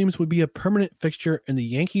 1993, Williams would be a permanent fixture in the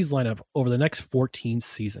Yankees lineup over the next 14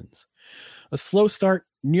 seasons. A slow start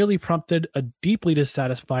nearly prompted a deeply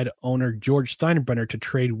dissatisfied owner, George Steinbrenner, to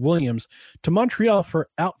trade Williams to Montreal for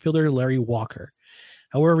outfielder Larry Walker.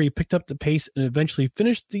 However, he picked up the pace and eventually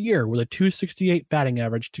finished the year with a .268 batting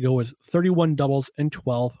average to go with 31 doubles and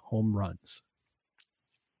 12 home runs.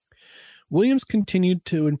 Williams continued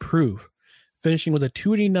to improve, finishing with a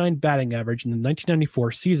 .289 batting average in the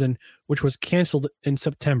 1994 season, which was canceled in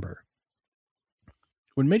September.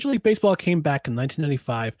 When Major League Baseball came back in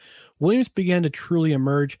 1995, Williams began to truly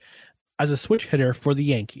emerge as a switch hitter for the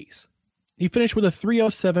Yankees. He finished with a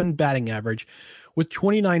 .307 batting average with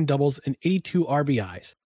 29 doubles and 82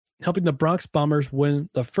 RBIs, helping the Bronx Bombers win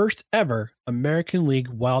the first ever American League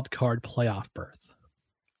Wild Card playoff berth.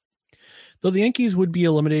 Though the Yankees would be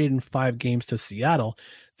eliminated in 5 games to Seattle,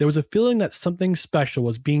 there was a feeling that something special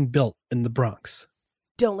was being built in the Bronx.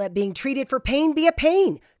 Don't let being treated for pain be a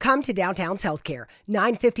pain. Come to Downtown's Healthcare,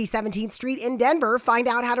 950 17th Street in Denver. Find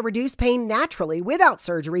out how to reduce pain naturally, without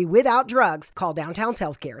surgery, without drugs. Call Downtown's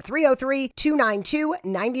Healthcare,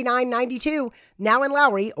 303-292-9992, now in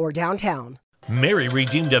Lowry or downtown. Mary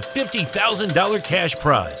redeemed a $50,000 cash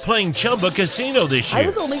prize playing Chumba Casino this year. I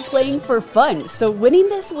was only playing for fun, so winning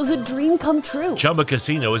this was a dream come true. Chumba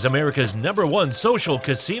Casino is America's #1 social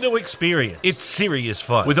casino experience. It's serious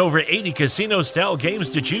fun with over 80 casino-style games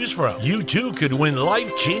to choose from. You too could win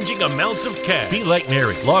life-changing amounts of cash. Be like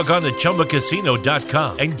Mary. Log on to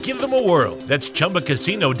ChumbaCasino.com and give them a whirl. That's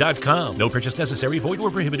ChumbaCasino.com. No purchase necessary. Void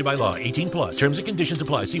where prohibited by law. 18+. Terms and conditions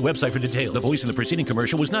apply. See website for details. The voice in the preceding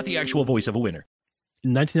commercial was not the actual voice of a winner.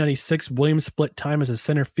 In 1996, Williams split time as a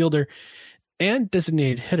center fielder and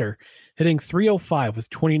designated hitter, hitting .305 with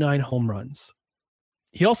 29 home runs.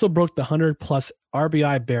 He also broke the 100-plus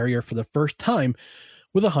RBI barrier for the first time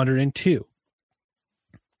with 102.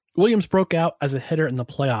 Williams broke out as a hitter in the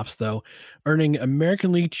playoffs, though, earning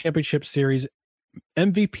American League Championship Series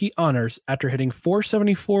MVP honors after hitting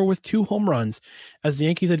 .474 with 2 home runs as the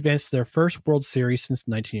Yankees advanced to their first World Series since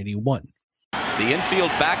 1981. The infield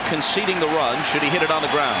back conceding the run should he hit it on the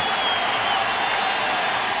ground.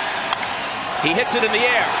 He hits it in the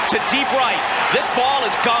air to deep right. This ball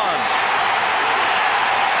is gone.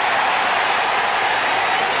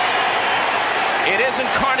 It isn't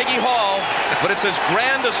Carnegie Hall, but it's as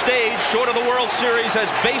grand a stage short of the World Series as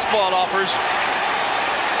baseball offers.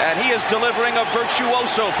 And he is delivering a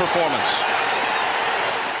virtuoso performance.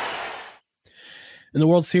 In the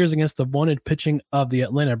World Series against the wanted pitching of the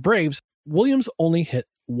Atlanta Braves, Williams only hit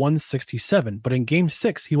 167, but in Game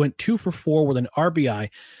 6, he went 2 for 4 with an RBI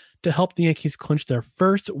to help the Yankees clinch their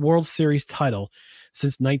first World Series title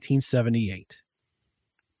since 1978.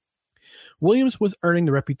 Williams was earning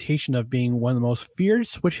the reputation of being one of the most feared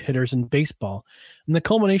switch hitters in baseball, and the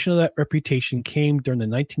culmination of that reputation came during the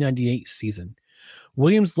 1998 season.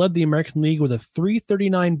 Williams led the American League with a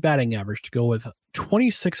 .339 batting average to go with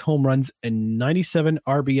 26 home runs and 97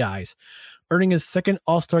 RBIs, earning his second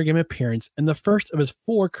All-Star Game appearance and the first of his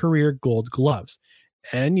 4 career Gold Gloves.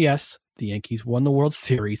 And yes, the Yankees won the World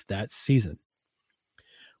Series that season.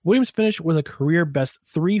 Williams finished with a career-best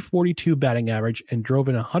 .342 batting average and drove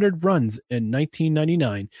in 100 runs in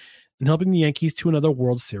 1999 and helping the Yankees to another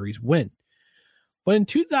World Series win. But in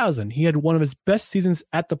 2000, he had one of his best seasons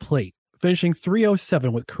at the plate, finishing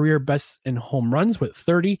 .307 with career bests in home runs with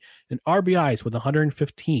 30 and RBIs with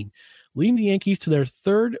 115, leading the Yankees to their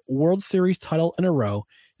 3rd World Series title in a row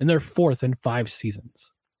and their 4th in 5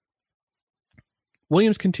 seasons.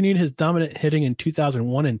 Williams continued his dominant hitting in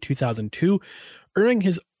 2001 and 2002, earning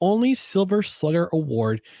his only Silver Slugger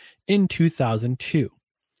award in 2002.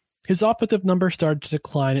 His offensive numbers started to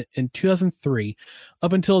decline in 2003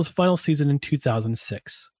 up until his final season in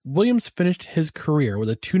 2006. Williams finished his career with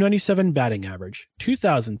a .297 batting average,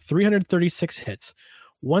 2,336 hits,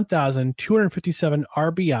 1,257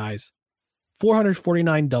 RBIs,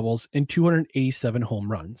 449 doubles, and 287 home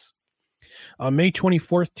runs. On May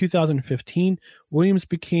 24th, 2015, Williams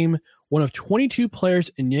became one of 22 players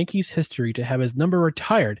in Yankees history to have his number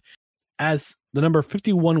retired, as the number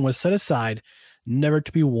 51 was set aside, never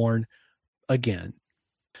to be worn again.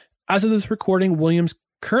 As of this recording, Williams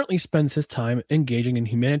currently spends his time engaging in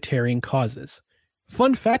humanitarian causes.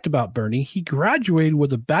 Fun fact about Bernie, he graduated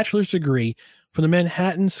with a bachelor's degree from the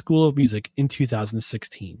Manhattan School of Music in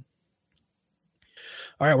 2016.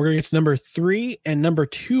 All right, we're going to get to number 3 and number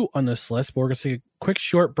 2 on this list, but we're going to take a quick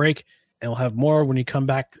short break, and we'll have more when you come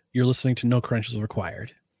back. You're listening to No Credentials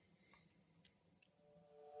Required.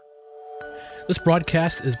 This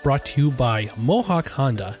broadcast is brought to you by Mohawk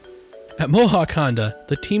Honda. At Mohawk Honda,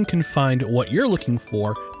 the team can find what you're looking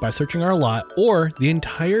for by searching our lot or the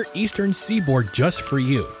entire Eastern Seaboard just for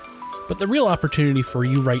you. But the real opportunity for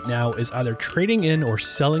you right now is either trading in or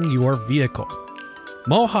selling your vehicle.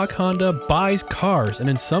 Mohawk Honda buys cars, and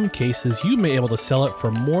in some cases, you may be able to sell it for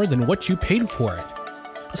more than what you paid for it.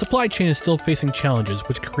 The supply chain is still facing challenges,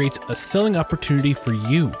 which creates a selling opportunity for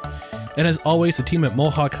you. And as always, the team at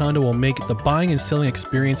Mohawk Honda will make the buying and selling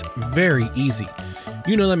experience very easy.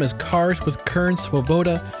 You know them as Cars with Kern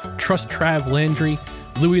Swoboda, Trust Trav Landry,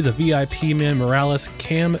 Louis the VIP Man Morales,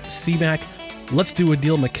 Cam C-Mac, Let's Do a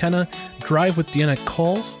Deal McKenna, Drive with Deanna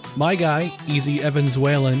Coles, My Guy, Easy Evans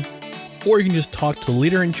Whalen, or you can just talk to the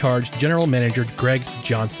leader in charge, General Manager Greg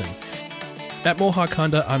Johnson. At Mohawk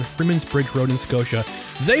Honda on Freeman's Bridge Road in Scotia,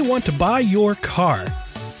 they want to buy your car,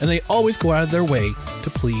 and they always go out of their way to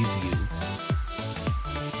please you.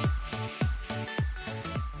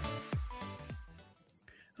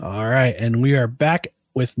 All right, and we are back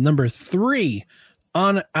with number 3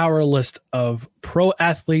 on our list of pro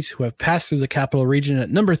athletes who have passed through the Capital Region.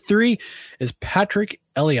 At number 3 is Patrick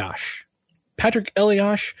Elias. Patrick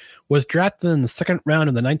Elias was drafted in the 2nd round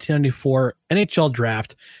of the 1994 NHL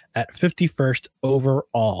draft at 51st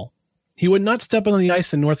overall. He would not step on the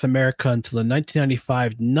ice in North America until the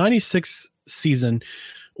 1995-96 season,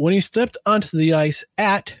 when he stepped onto the ice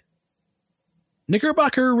at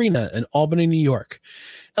Knickerbocker Arena in Albany, New York.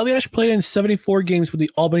 Elias played in 74 games with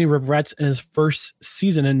the Albany Riverettes in his first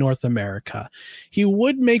season in North America. He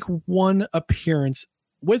would make one appearance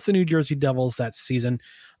with the New Jersey Devils that season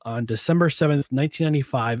on December 7th,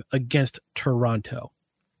 1995 against Toronto.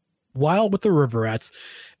 While with the Riverettes,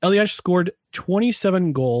 Elias scored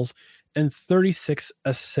 27 goals and 36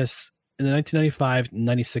 assists in the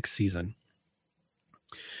 1995-96 season.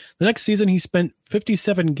 The next season, he spent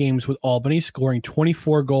 57 games with Albany, scoring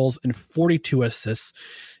 24 goals and 42 assists.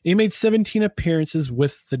 He made 17 appearances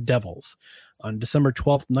with the Devils. On December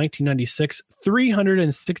 12th, 1996,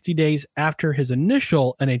 360 days after his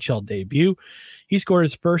initial NHL debut, he scored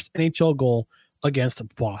his first NHL goal against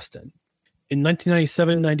Boston. In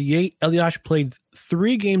 1997-98, Elias played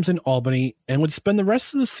 3 games in Albany and would spend the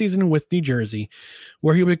rest of the season with New Jersey,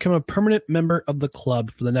 where he would become a permanent member of the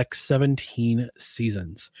club for the next 17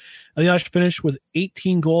 seasons. Elias finished with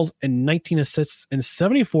 18 goals and 19 assists in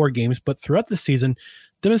 74 games, but throughout the season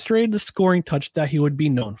demonstrated the scoring touch that he would be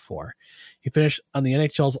known for. He finished on the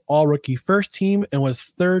NHL's All-Rookie First Team and was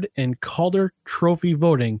third in Calder Trophy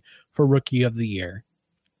voting for Rookie of the Year.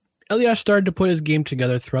 Elias started to put his game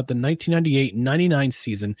together throughout the 1998-99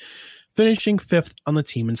 season, finishing 5th on the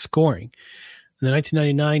team in scoring. In the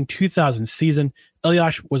 1999-2000 season,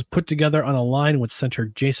 Elias was put together on a line with center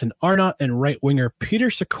Jason Arnott and right winger Peter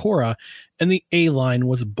Sikora, and the A-line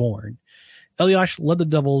was born. Elias led the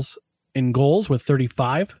Devils in goals with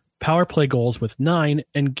 35, power play goals with 9,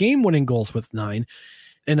 and game-winning goals with 9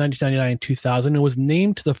 in 1999-2000, and was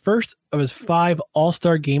named to the first of his 5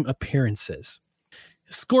 All-Star Game appearances.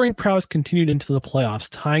 His scoring prowess continued into the playoffs,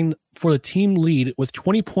 tying for the team lead with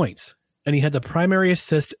 20 points, and he had the primary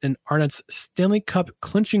assist in Arnott's Stanley Cup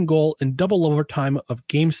clinching goal in double overtime of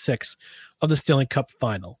Game 6 of the Stanley Cup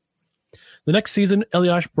Final. The next season,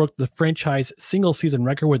 Elias broke the franchise single-season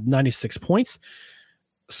record with 96 points,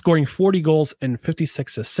 scoring 40 goals and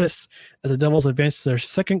 56 assists as the Devils advanced to their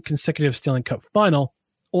second consecutive Stanley Cup Final,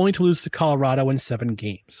 only to lose to Colorado in 7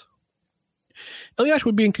 games. Elias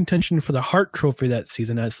would be in contention for the Hart Trophy that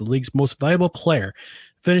season as the league's most valuable player,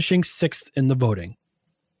 finishing 6th in the voting.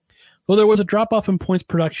 Though there was a drop-off in points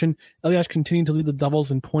production, Elias continued to lead the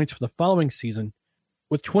Devils in points for the following season,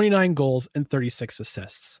 with 29 goals and 36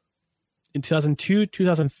 assists. In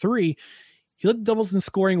 2002-2003, he led the Devils in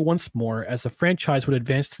scoring once more as the franchise would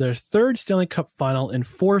advance to their 3rd Stanley Cup Final in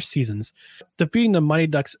 4 seasons, defeating the Mighty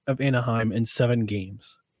Ducks of Anaheim in 7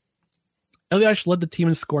 games. Elias led the team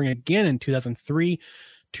in scoring again in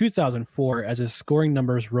 2003-2004 as his scoring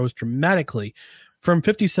numbers rose dramatically from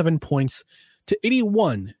 57 points to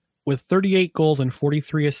 81 with 38 goals and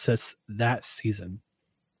 43 assists that season.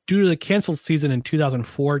 Due to the canceled season in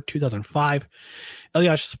 2004-2005,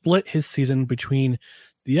 Elias split his season between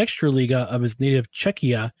the Extraliga of his native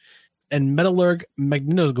Czechia and Metalurg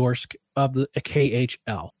Magnitogorsk of the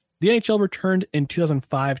KHL. The NHL returned in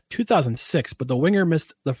 2005-2006, but the winger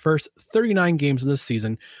missed the first 39 games of the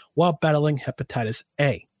season while battling hepatitis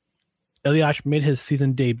A. Elias made his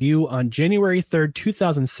season debut on January 3rd,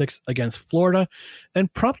 2006 against Florida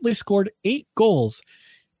and promptly scored 8 goals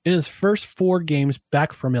in his first 4 games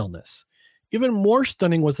back from illness. Even more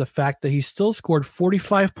stunning was the fact that he still scored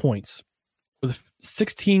 45 points with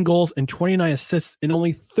 16 goals and 29 assists in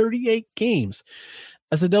only 38 games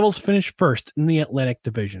as the Devils finished first in the Atlantic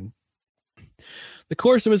Division. The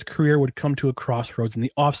course of his career would come to a crossroads in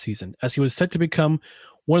the offseason as he was set to become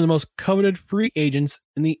one of the most coveted free agents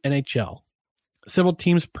in the NHL. Several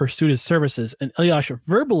teams pursued his services, and Elias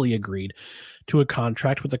verbally agreed to a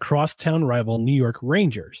contract with the crosstown rival New York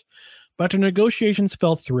Rangers. But after negotiations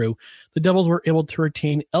fell through, the Devils were able to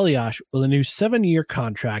retain Elias with a new 7-year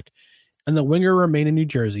contract, and the winger remained in New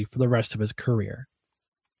Jersey for the rest of his career.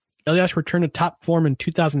 Elias returned to top form in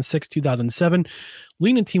 2006-2007,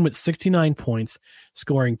 leading the team with 69 points,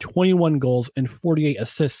 scoring 21 goals and 48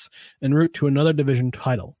 assists en route to another division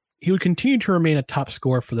title. He would continue to remain a top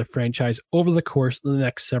scorer for the franchise over the course of the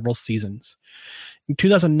next several seasons. In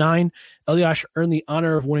 2009, Elias earned the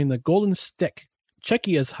honor of winning the Golden Stick,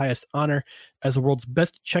 Czechia's highest honor as the world's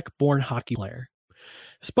best Czech-born hockey player.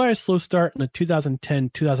 Despite a slow start in the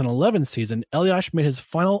 2010-2011 season, Elias made his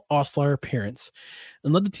final All-Star appearance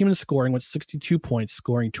and led the team in scoring with 62 points,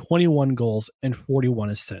 scoring 21 goals and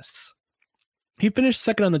 41 assists. He finished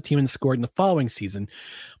second on the team in scoring the following season,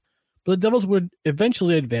 but the Devils would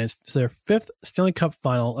eventually advance to their 5th Stanley Cup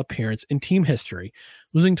Final appearance in team history,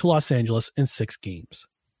 losing to Los Angeles in 6 games.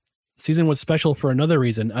 The season was special for another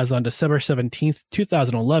reason, as on December 17th,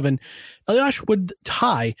 2011, Elias would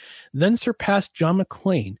tie, then surpass John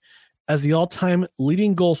McClain as the all-time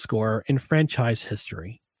leading goal scorer in franchise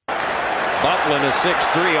history. Bufflin is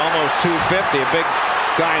 6'3", almost 250, a big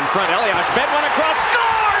guy in front. Elias fed one across, score!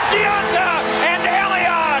 Gionta! And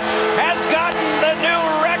Elias has gotten the new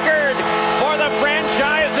record for the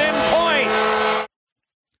franchise in points.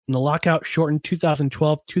 In the lockout-shortened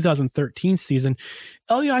 2012-2013 season,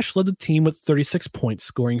 Elias led the team with 36 points,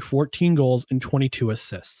 scoring 14 goals and 22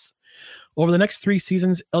 assists. Over the next 3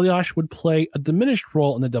 seasons, Elias would play a diminished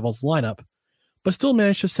role in the Devils lineup, but still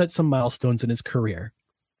managed to set some milestones in his career.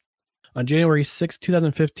 On January 6,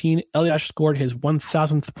 2015, Elias scored his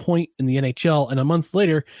 1,000th point in the NHL, and a month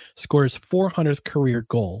later, scored his 400th career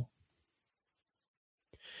goal.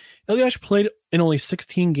 Elias played in only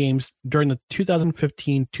 16 games during the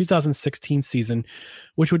 2015-2016 season,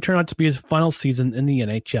 which would turn out to be his final season in the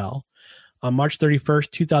NHL. On March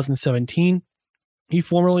 31st, 2017, he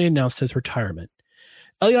formally announced his retirement.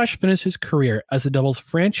 Elias finished his career as the Devils'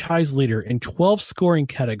 franchise leader in 12 scoring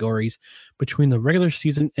categories between the regular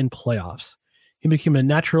season and playoffs. He became a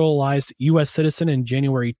naturalized U.S. citizen in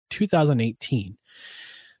January 2018.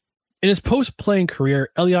 In his post-playing career,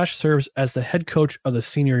 Elias serves as the head coach of the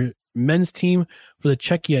senior men's team for the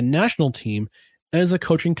Czechia national team and is a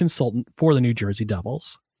coaching consultant for the New Jersey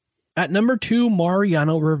Devils. At number 2,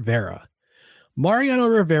 Mariano Rivera. Mariano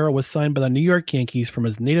Rivera was signed by the New York Yankees from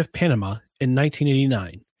his native Panama in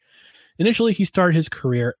 1989. Initially, he started his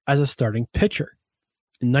career as a starting pitcher.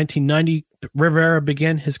 In 1990, Rivera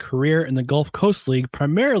began his career in the Gulf Coast League,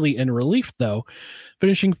 primarily in relief, though,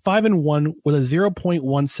 finishing 5-1 with a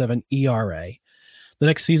 0.17 ERA. The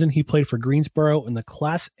next season, he played for Greensboro in the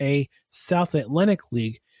Class A South Atlantic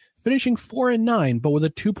League, finishing 4-9, but with a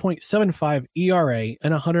 2.75 ERA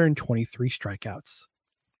and 123 strikeouts.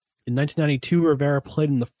 In 1992, Rivera played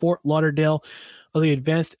in the Fort Lauderdale of the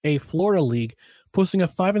Advanced A Florida League, posting a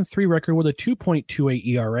 5-3 record with a 2.28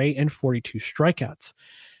 ERA and 42 strikeouts.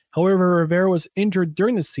 However, Rivera was injured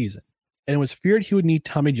during the season, and it was feared he would need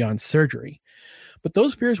Tommy John surgery. But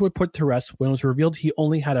those fears were put to rest when it was revealed he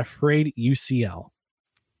only had a frayed UCL.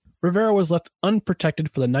 Rivera was left unprotected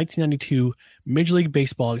for the 1992 Major League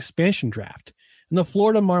Baseball expansion draft, and the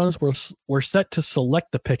Florida Marlins were set to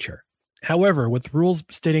select the pitcher. However, with rules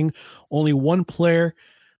stating only one player,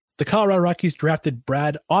 the Colorado Rockies drafted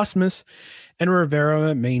Brad Ausmus, and Rivera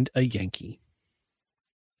remained a Yankee.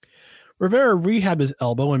 Rivera rehabbed his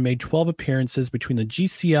elbow and made 12 appearances between the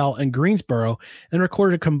GCL and Greensboro and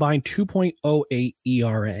recorded a combined 2.08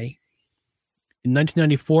 ERA. In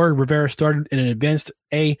 1994, Rivera started in an Advanced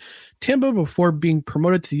A Tampa before being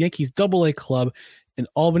promoted to the Yankees AA club in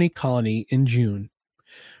Albany Colony in June.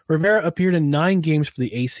 Rivera appeared in 9 games for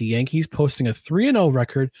the AC Yankees, posting a 3-0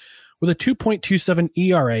 record with a 2.27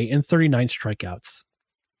 ERA and 39 strikeouts.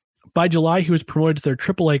 By July, he was promoted to their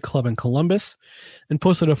AAA club in Columbus and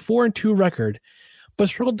posted a 4-2 record, but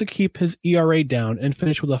struggled to keep his ERA down and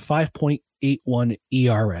finished with a 5.81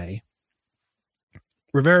 ERA.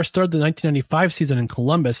 Rivera started the 1995 season in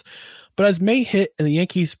Columbus, but as May hit and the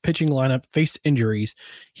Yankees pitching lineup faced injuries,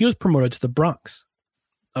 he was promoted to the Bronx.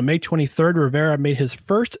 On May 23rd, Rivera made his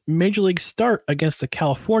first Major League start against the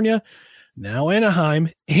California, now Anaheim,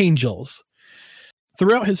 Angels.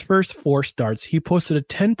 Throughout his first 4 starts, he posted a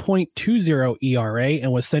 10.20 ERA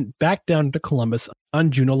and was sent back down to Columbus on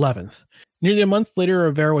June 11th. Nearly a month later,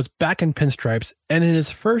 Rivera was back in pinstripes, and in his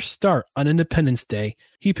first start on Independence Day,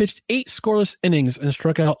 he pitched 8 scoreless innings and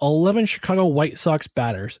struck out 11 Chicago White Sox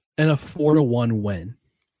batters in a 4-1 win.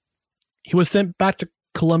 He was sent back to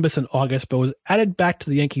Columbus in August, but was added back to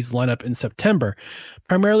the Yankees lineup in September,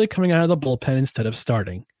 primarily coming out of the bullpen instead of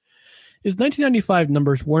starting. His 1995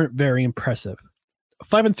 numbers weren't very impressive. A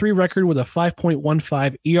 5-3 record with a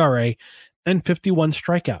 5.15 ERA and 51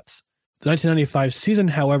 strikeouts. The 1995 season,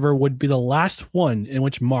 however, would be the last one in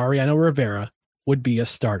which Mariano Rivera would be a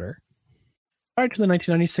starter. Prior to the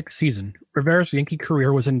 1996 season, Rivera's Yankee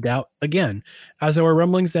career was in doubt again, as there were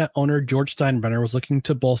rumblings that owner George Steinbrenner was looking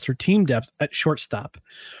to bolster team depth at shortstop.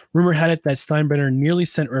 Rumor had it that Steinbrenner nearly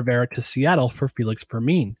sent Rivera to Seattle for Felix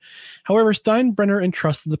Permin. However, Steinbrenner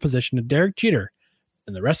entrusted the position to Derek Jeter,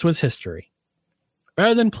 and the rest was history.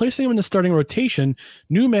 Rather than placing him in the starting rotation,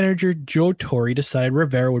 new manager Joe Torre decided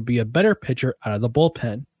Rivera would be a better pitcher out of the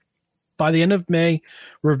bullpen. By the end of May,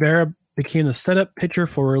 Rivera became the setup pitcher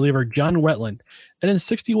for reliever John Wetland, and in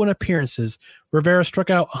 61 appearances, Rivera struck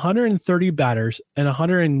out 130 batters and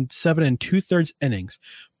 107 2/3 innings,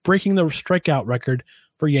 breaking the strikeout record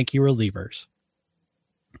for Yankee relievers.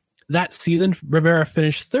 That season, Rivera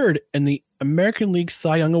finished 3rd in the American League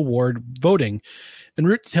Cy Young Award voting, en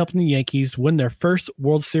route to helping the Yankees win their first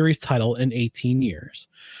World Series title in 18 years.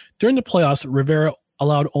 During the playoffs, Rivera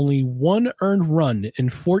allowed only 1 earned run in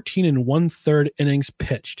 14 1/3 innings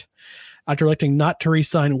pitched. After electing not to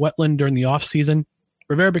re-sign Wetland during the offseason,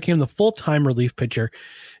 Rivera became the full-time relief pitcher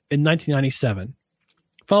in 1997.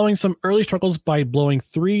 Following some early struggles by blowing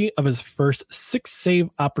 3 of his first 6 save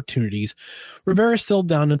opportunities, Rivera settled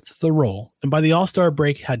down into the role, and by the All-Star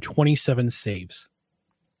break had 27 saves.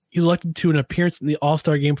 He was elected to an appearance in the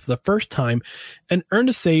All-Star game for the first time and earned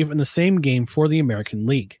a save in the same game for the American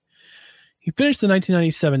League. He finished the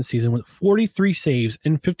 1997 season with 43 saves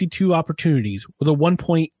and 52 opportunities with a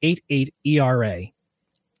 1.88 ERA.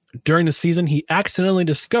 During the season, he accidentally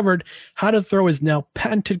discovered how to throw his now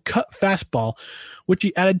patented cut fastball, which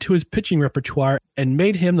he added to his pitching repertoire and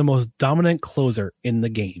made him the most dominant closer in the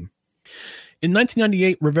game. In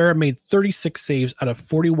 1998, Rivera made 36 saves out of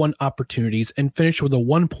 41 opportunities and finished with a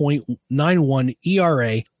 1.91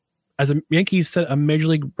 ERA as the Yankees set a Major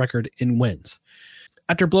League record in wins.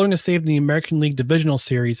 After blowing a save in the American League Divisional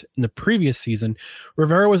Series in the previous season,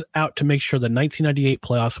 Rivera was out to make sure the 1998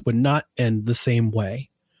 playoffs would not end the same way.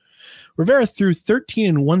 Rivera threw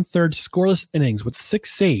 13 1/3 scoreless innings with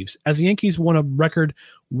 6 saves as the Yankees won a record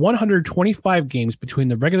 125 games between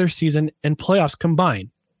the regular season and playoffs combined,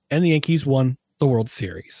 and the Yankees won the World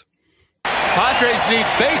Series. Padres need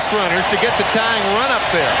base runners to get the tying run up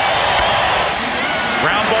there.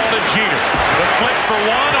 Ground ball to Jeter. The flick for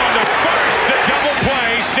one on to first. A double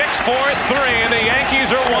play. 6-4-3, and the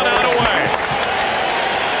Yankees are 1 out away.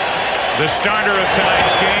 The starter of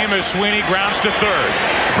tonight's game is Sweeney, grounds to third.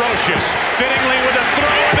 Brocious fittingly with a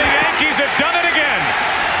throw, and the Yankees have done it again.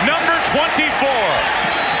 Number 24.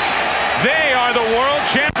 They are the world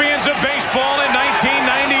champions of baseball in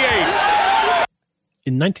 1998.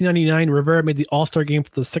 In 1999, Rivera made the All-Star game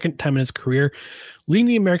for the second time in his career, leading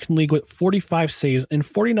the American League with 45 saves and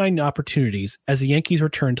 49 opportunities as the Yankees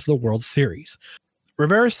returned to the World Series.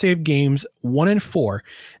 Rivera saved games 1 and 4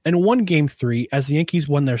 and won Game 3 as the Yankees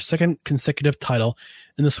won their second consecutive title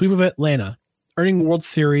in the sweep of Atlanta, earning World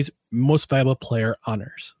Series Most Valuable Player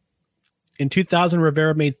honors. In 2000,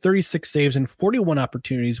 Rivera made 36 saves and 41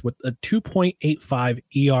 opportunities with a 2.85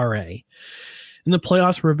 ERA. In the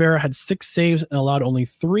playoffs, Rivera had 6 saves and allowed only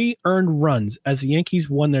 3 earned runs as the Yankees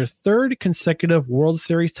won their third consecutive World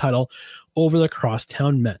Series title over the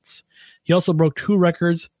Crosstown Mets. He also broke 2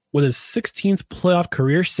 records with his 16th playoff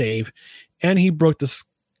career save, and he broke the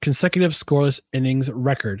consecutive scoreless innings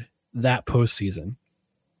record that postseason.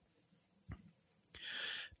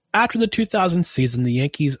 After the 2000 season, the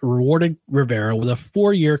Yankees rewarded Rivera with a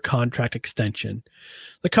 4-year contract extension.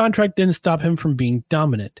 The contract didn't stop him from being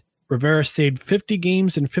dominant. Rivera saved 50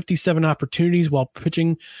 games and 57 opportunities while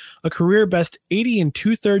pitching a career-best 80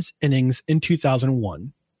 2/3 innings in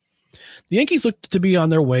 2001. The Yankees looked to be on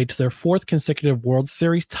their way to their 4th consecutive World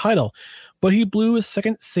Series title, but he blew his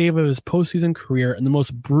second save of his postseason career in the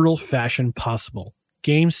most brutal fashion possible.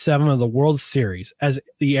 Game 7 of the World Series as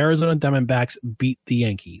the Arizona Diamondbacks beat the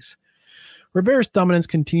Yankees. Rivera's dominance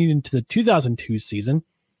continued into the 2002 season,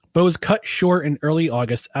 but was cut short in early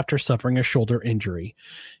August after suffering a shoulder injury.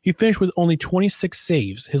 He finished with only 26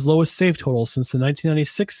 saves, his lowest save total since the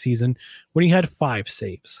 1996 season when he had 5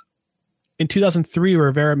 saves. In 2003,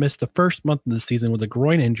 Rivera missed the first month of the season with a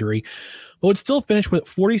groin injury, but would still finish with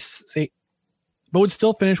 40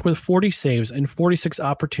 saves and 46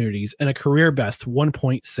 opportunities and a career-best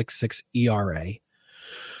 1.66 ERA.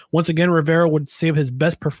 Once again, Rivera would save his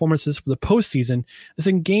best performances for the postseason, as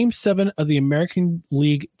in Game 7 of the American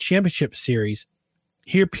League Championship Series,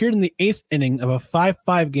 he appeared in the 8th inning of a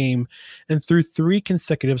 5-5 game and threw 3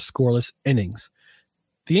 consecutive scoreless innings.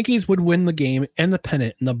 The Yankees would win the game and the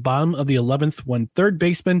pennant in the bottom of the 11th when third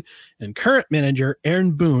baseman and current manager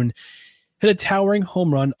Aaron Boone hit a towering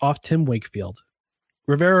home run off Tim Wakefield.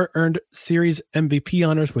 Rivera earned series MVP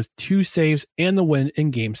honors with 2 saves and the win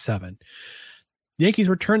in Game 7. The Yankees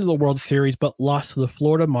returned to the World Series but lost to the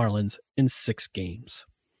Florida Marlins in 6 games.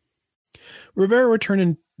 Rivera returned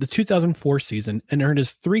in the 2004 season and earned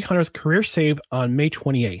his 300th career save on May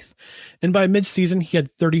 28th, and by midseason he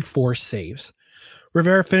had 34 saves.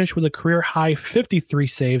 Rivera finished with a career-high 53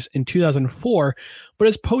 saves in 2004, but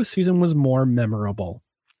his postseason was more memorable.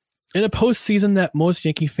 In a postseason that most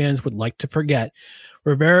Yankee fans would like to forget,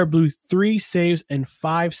 Rivera blew 3 saves and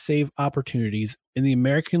 5 save opportunities in the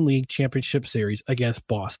American League Championship Series against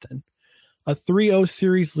Boston. A 3-0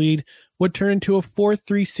 series lead would turn into a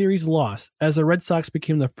 4-3 series loss as the Red Sox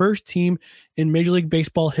became the first team in Major League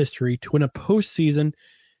Baseball history to win a postseason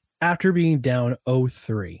after being down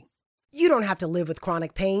 0-3. You don't have to live with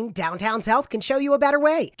chronic pain. Downtown's Health can show you a better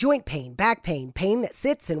way. Joint pain, back pain, pain that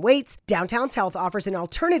sits and waits. Downtown's Health offers an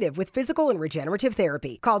alternative with physical and regenerative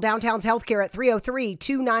therapy. Call Downtown's Healthcare at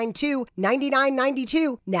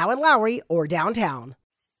 303-292-9992, now in Lowry or downtown.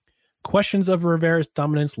 Questions of Rivera's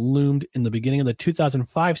dominance loomed in the beginning of the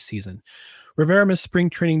 2005 season. Rivera missed spring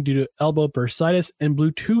training due to elbow bursitis and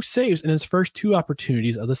blew 2 saves in his first 2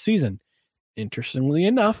 opportunities of the season. Interestingly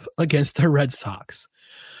enough, against the Red Sox.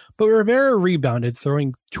 But Rivera rebounded,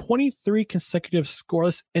 throwing 23 consecutive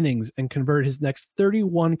scoreless innings and converted his next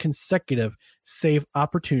 31 consecutive save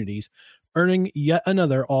opportunities, earning yet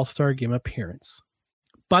another All-Star Game appearance.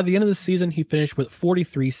 By the end of the season, he finished with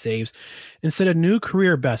 43 saves and set a new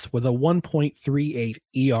career best with a 1.38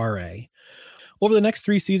 ERA. Over the next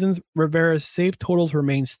 3 seasons, Rivera's save totals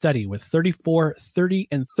remained steady with 34, 30,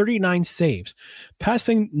 and 39 saves,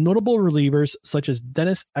 passing notable relievers such as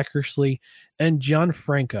Dennis Eckersley and John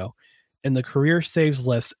Franco in the career saves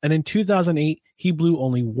list, and in 2008, he blew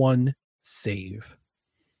only 1 save.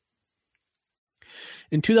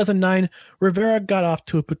 In 2009, Rivera got off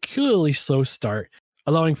to a peculiarly slow start,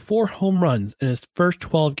 allowing 4 home runs in his first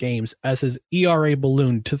 12 games as his ERA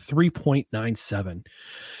ballooned to 3.97.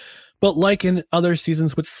 But like in other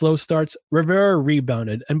seasons with slow starts, Rivera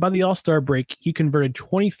rebounded, and by the All-Star break, he converted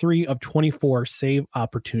 23 of 24 save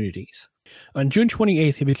opportunities. On June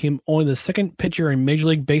 28th, he became only the second pitcher in Major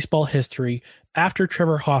League Baseball history after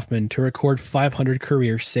Trevor Hoffman to record 500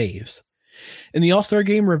 career saves. In the All-Star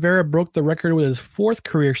game, Rivera broke the record with his 4th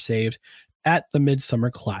career save at the Midsummer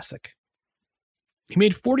Classic. He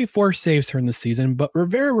made 44 saves during the season, but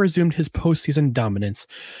Rivera resumed his postseason dominance,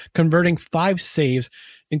 converting 5 saves,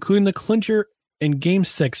 including the clincher in Game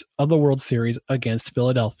 6 of the World Series against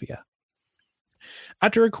Philadelphia.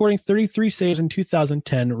 After recording 33 saves in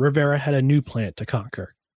 2010, Rivera had a new planet to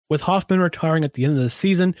conquer. With Hoffman retiring at the end of the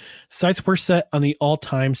season, sights were set on the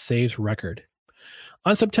all-time saves record.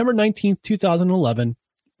 On September 19, 2011,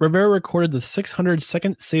 Rivera recorded the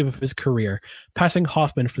 602nd save of his career, passing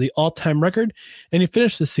Hoffman for the all-time record, and he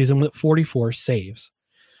finished the season with 44 saves.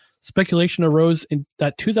 Speculation arose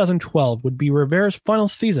that 2012 would be Rivera's final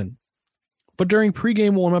season, but during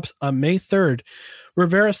pregame warmups on May 3rd,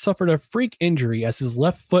 Rivera suffered a freak injury as his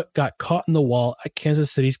left foot got caught in the wall at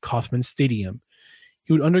Kansas City's Kauffman Stadium.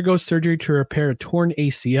 He would undergo surgery to repair a torn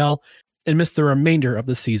ACL and miss the remainder of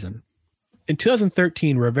the season. In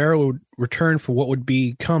 2013, Rivera would return for what would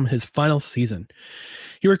become his final season.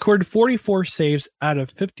 He recorded 44 saves out of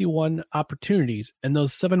 51 opportunities, and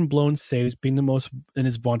those 7 blown saves being the most in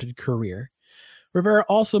his vaunted career. Rivera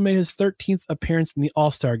also made his 13th appearance in the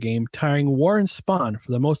All-Star game, tying Warren Spahn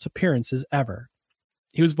for the most appearances ever.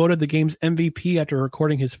 He was voted the game's MVP after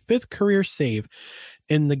recording his 5th career save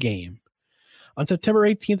in the game. On September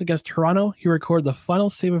 18th against Toronto, he recorded the final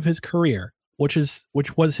save of his career, which was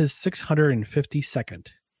his 652nd.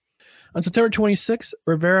 On September 26th,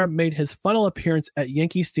 Rivera made his final appearance at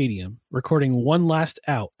Yankee Stadium, recording 1 last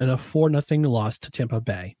out in a 4-0 loss to Tampa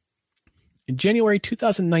Bay. In January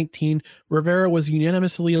 2019, Rivera was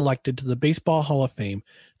unanimously elected to the Baseball Hall of Fame,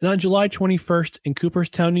 and on July 21st in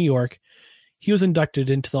Cooperstown, New York, he was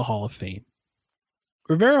inducted into the Hall of Fame.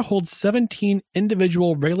 Rivera holds 17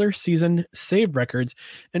 individual regular season save records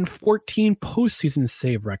and 14 postseason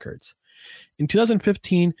save records. In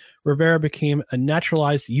 2015, Rivera became a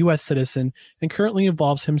naturalized U.S. citizen and currently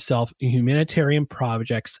involves himself in humanitarian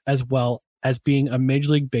projects as well as being a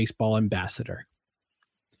Major League Baseball ambassador.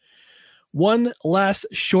 One last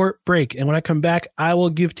short break, and when I come back, I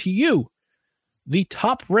will give to you the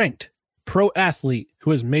top-ranked pro athlete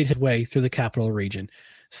who has made his way through the Capital Region.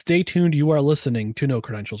 Stay tuned. You are listening to No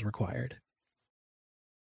Credentials Required.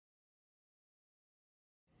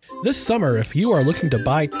 This summer, if you are looking to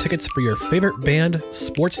buy tickets for your favorite band,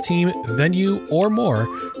 sports team, venue, or more,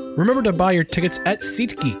 remember to buy your tickets at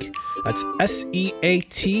SeatGeek. That's SeatGeek.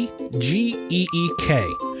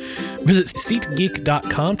 Visit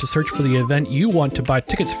SeatGeek.com to search for the event you want to buy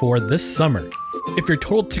tickets for this summer. If your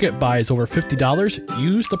total ticket buy is over $50,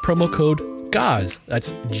 use the promo code GAUZ,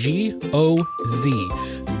 that's G-O-Z,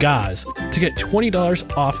 GAUZ, to get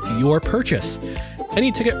 $20 off your purchase.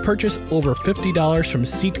 Any ticket purchase over $50 from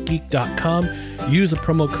SeatGeek.com, use the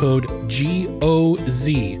promo code GOZ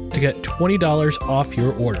to get $20 off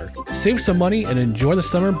your order. Save some money and enjoy the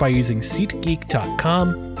summer by using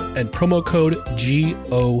SeatGeek.com and promo code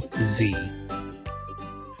GOZ.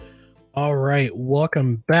 All right,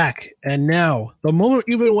 welcome back. And now, the moment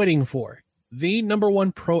you've been waiting for, the number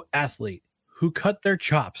one pro athlete who cut their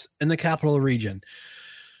chops in the Capital Region.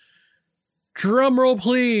 Drum roll,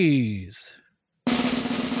 please.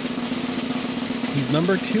 He's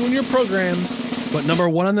number 2 in your programs, but number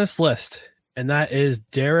 1 on this list, and that is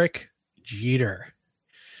Derek Jeter.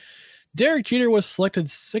 Derek Jeter was selected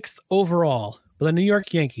 6th overall by the New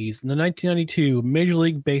York Yankees in the 1992 Major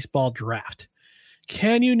League Baseball draft.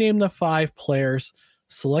 Can you name the 5 players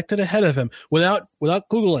selected ahead of him without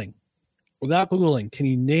Googling? Without Googling, can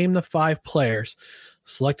you name the 5 players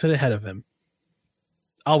selected ahead of him?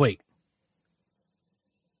 I'll wait.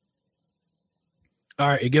 All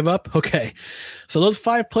right, you give up? Okay. So those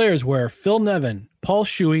 5 players were Phil Nevin, Paul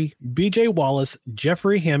Shuey, B.J. Wallace,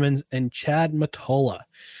 Jeffrey Hammonds, and Chad Mottola.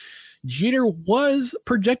 Jeter was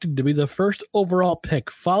projected to be the first overall pick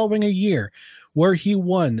following a year where he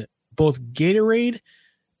won both Gatorade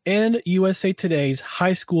and USA Today's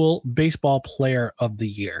High School Baseball Player of the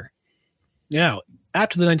Year. Now,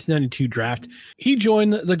 after the 1992 draft, he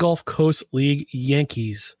joined the Gulf Coast League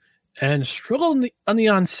Yankees and struggled on the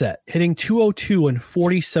onset, hitting .202 in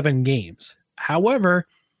 47 games. However,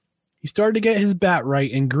 he started to get his bat right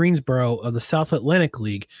in Greensboro of the South Atlantic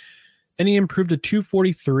League, and he improved to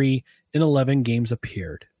 .243 in 11 games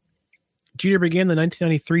appeared. Jeter began the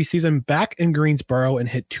 1993 season back in Greensboro and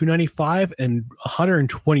hit .295 in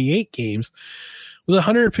 128 games with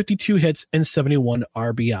 152 hits and 71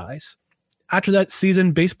 RBIs. After that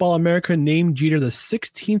season, Baseball America named Jeter the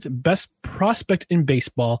 16th best prospect in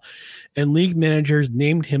baseball, and league managers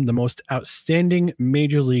named him the most outstanding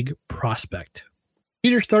major league prospect.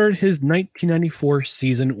 Jeter started his 1994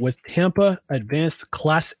 season with Tampa Advanced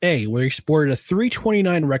Class A, where he sported a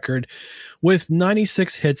 .329 record with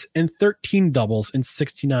 96 hits and 13 doubles in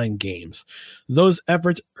 69 games. Those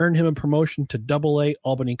efforts earned him a promotion to AA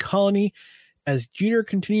Albany Colony as Jeter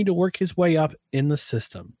continued to work his way up in the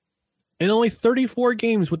system. In only 34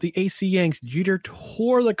 games with the AC Yanks, Jeter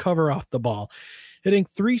tore the cover off the ball, hitting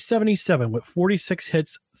 .377 with 46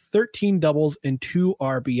 hits, 13 doubles, and 2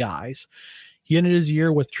 RBIs. He ended his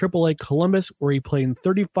year with AAA Columbus, where he played in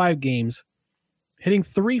 35 games, hitting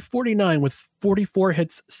 .349 with 44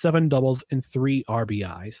 hits, 7 doubles, and 3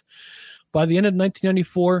 RBIs. By the end of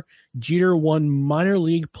 1994, Jeter won Minor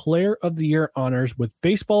League Player of the Year honors with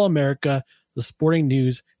Baseball America, The Sporting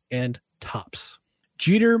News, and Topps.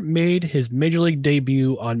 Jeter made his Major League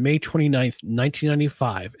debut on May 29th,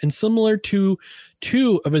 1995, and similar to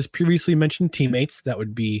two of his previously mentioned teammates, that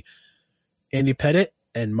would be Andy Pettitte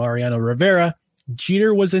and Mariano Rivera,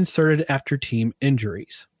 Jeter was inserted after team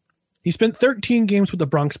injuries. He spent 13 games with the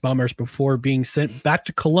Bronx Bombers before being sent back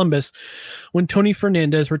to Columbus when Tony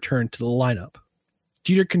Fernandez returned to the lineup.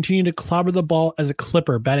 Jeter continued to clobber the ball as a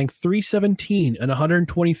Clipper, batting .317 in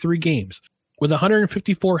 123 games, with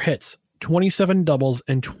 154 hits, 27 doubles,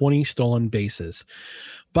 and 20 stolen bases.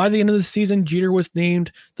 By the end of the season, Jeter was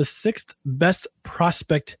named the 6th best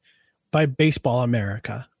prospect by Baseball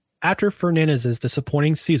America. After Fernandez's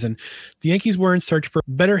disappointing season, the Yankees were in search for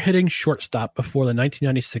better hitting shortstop before the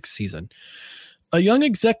 1996 season. A young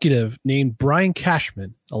executive named Brian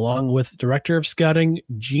Cashman, along with director of scouting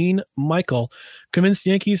Gene Michael, convinced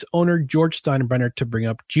Yankees owner George Steinbrenner to bring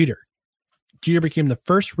up Jeter. Jeter became the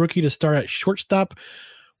first rookie to start at shortstop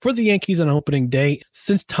for the Yankees on opening day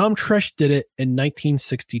since Tom Tresh did it in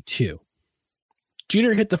 1962.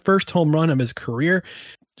 Jeter hit the first home run of his career,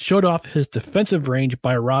 showed off his defensive range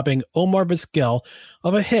by robbing Omar Vizquel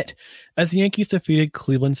of a hit as the Yankees defeated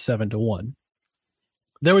Cleveland 7-1.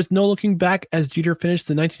 There was no looking back as Jeter finished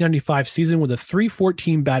the 1995 season with a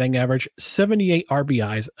 .314 batting average, 78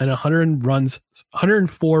 RBIs, and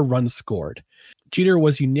 104 runs scored. Jeter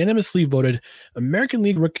was unanimously voted American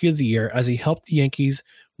League Rookie of the Year as he helped the Yankees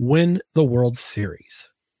win the World Series.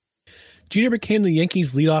 Jeter became the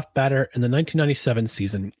Yankees' leadoff batter in the 1997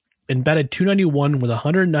 season and batted .291 with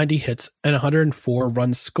 190 hits and 104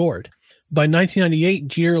 runs scored. By 1998,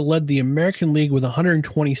 Jeter led the American League with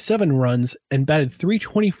 127 runs and batted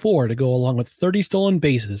 .324 to go along with 30 stolen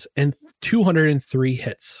bases and 203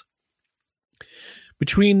 hits.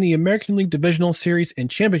 Between the American League Divisional Series and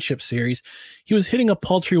Championship Series, he was hitting a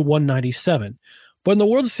paltry 197. But in the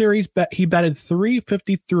World Series, he batted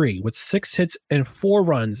 .353 with 6 hits and 4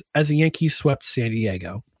 runs as the Yankees swept San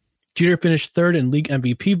Diego. Jeter finished third in league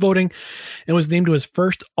MVP voting and was named to his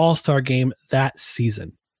first All-Star game that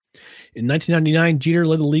season. In 1999, Jeter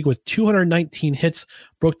led the league with 219 hits,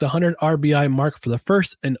 broke the 100 RBI mark for the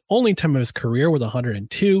first and only time of his career with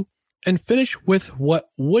 102, and finished with what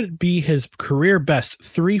would be his career best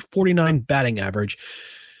 .349 batting average,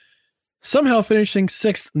 somehow finishing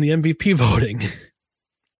 6th in the MVP voting.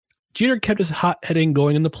 Jeter kept his hot hitting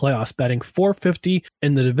going in the playoffs, batting .450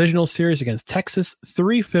 in the divisional series against Texas,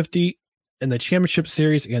 .350 in the championship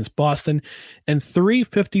series against Boston, and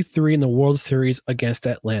 .353 in the World Series against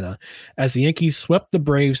Atlanta, as the Yankees swept the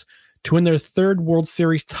Braves to win their 3rd World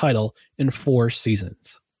Series title in 4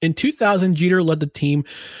 seasons. In 2000, Jeter led the team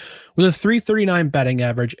with a .339 batting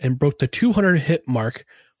average and broke the 200 hit mark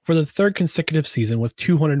for the 3rd consecutive season with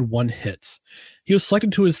 201 hits. He was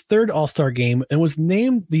selected to his 3rd All-Star game and was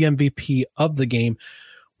named the MVP of the game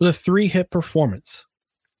with a 3-hit performance.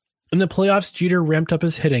 In the playoffs, Jeter ramped up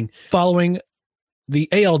his hitting following the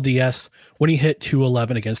ALDS when he hit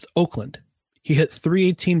 .211 against Oakland. He hit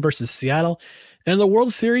 .318 versus Seattle, and in the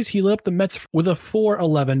World Series, he lit up the Mets with a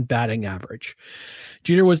 .411 batting average.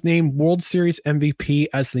 Jeter was named World Series MVP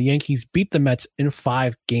as the Yankees beat the Mets in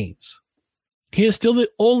 5 games. He is still the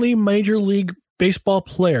only Major League Baseball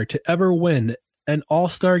player to ever win an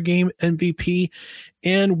All-Star Game MVP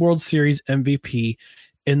and World Series MVP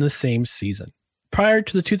in the same season. Prior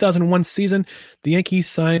to the 2001 season, the Yankees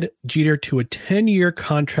signed Jeter to a 10-year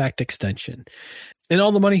contract extension. And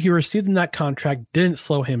all the money he received in that contract didn't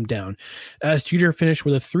slow him down, as Jeter finished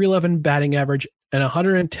with a .311 batting average and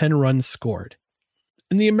 110 runs scored.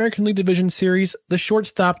 In the American League Division Series, the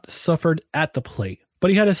shortstop suffered at the plate, but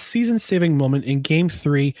he had a season-saving moment in Game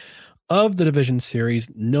 3 of the division series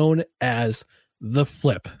known as the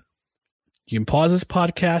Flip. You can pause this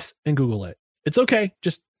podcast and Google it. It's okay.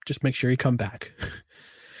 Just make sure you come back.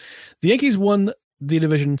 The Yankees won the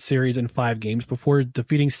division series in 5 games before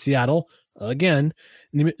defeating Seattle again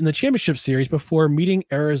in the championship series before meeting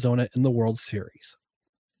Arizona in the World Series.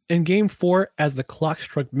 In Game 4, as the clock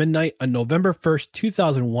struck midnight on November 1st,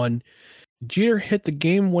 2001, Jeter hit the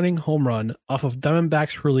game-winning home run off of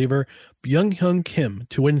Diamondbacks reliever Byung-Hyun Kim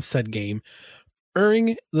to win said game,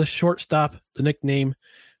 earning the shortstop the nickname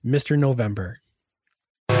Mr. November.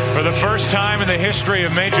 For the first time in the history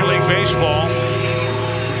of Major League Baseball,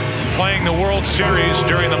 playing the World Series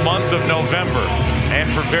during the month of November,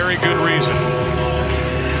 and for very good reason.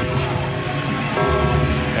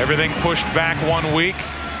 Everything pushed back 1 week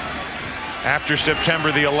after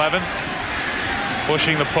September the 11th,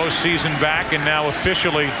 pushing the postseason back, and now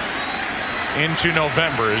officially into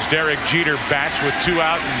November as Derek Jeter bats with 2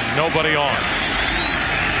 out and nobody on.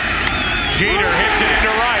 Jeter hits it into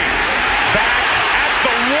right. Back at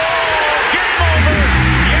the wall. Game over.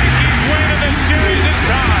 Yankees win and the series is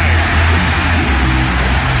tied.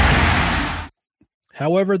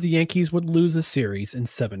 However, the Yankees would lose the series in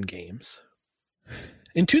 7 games.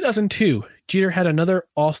 In 2002, Jeter had another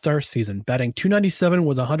all-star season, batting .297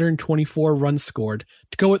 with 124 runs scored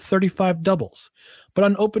to go with 35 doubles. But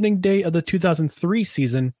on opening day of the 2003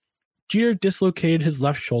 season, Jeter dislocated his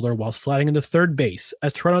left shoulder while sliding into third base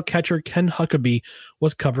as Toronto catcher Ken Huckabee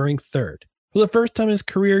was covering third. For the first time in his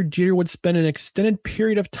career, Jeter would spend an extended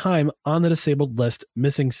period of time on the disabled list,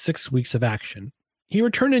 missing 6 weeks of action. He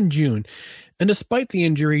returned in June, and despite the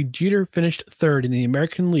injury, Jeter finished third in the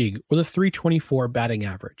American League with a .324 batting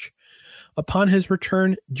average. Upon his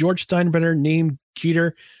return, George Steinbrenner named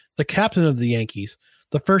Jeter the captain of the Yankees,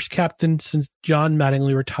 the first captain since John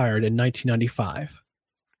Mattingly retired in 1995.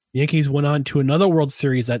 The Yankees went on to another World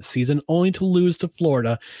Series that season, only to lose to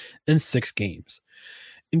Florida in 6 games.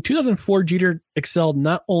 In 2004, Jeter excelled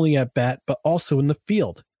not only at bat, but also in the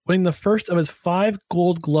field, winning the first of his 5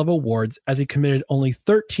 Gold Glove awards as he committed only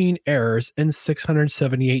 13 errors in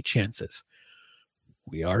 678 chances.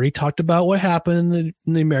 We already talked about what happened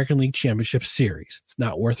in the American League Championship Series. It's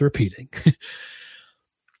not worth repeating.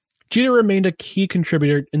 Jeter remained a key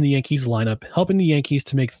contributor in the Yankees lineup, helping the Yankees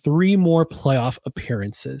to make 3 more playoff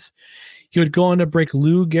appearances. He would go on to break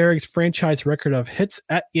Lou Gehrig's franchise record of hits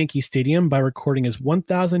at Yankee Stadium by recording his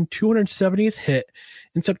 1,270th hit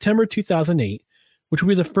in September 2008, which would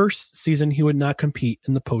be the first season he would not compete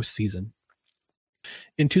in the postseason.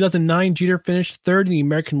 In 2009, Jeter finished third in the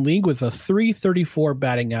American League with a .334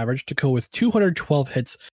 batting average to go with 212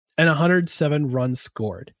 hits and 107 runs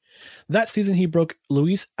scored. That season, he broke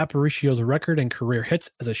Luis Aparicio's record in career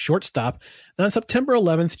hits as a shortstop, and on September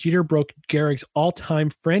 11th, Jeter broke Gehrig's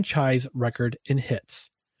all-time franchise record in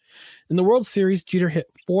hits. In the World Series, Jeter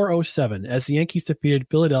hit .407 as the Yankees defeated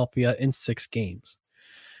Philadelphia in 6 games.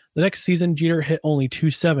 The next season, Jeter hit only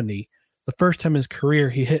 .270. The first time in his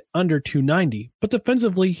career, he hit under .290, but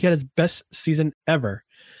defensively, he had his best season ever,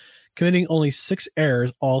 committing only 6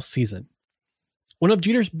 errors all season. One of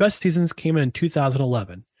Jeter's best seasons came in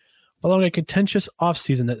 2011. Following a contentious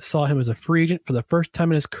offseason that saw him as a free agent for the first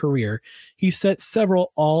time in his career, he set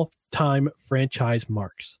several all-time franchise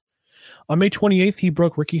marks. On May 28th, he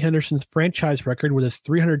broke Rickey Henderson's franchise record with his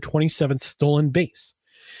 327th stolen base.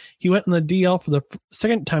 He went on the DL for the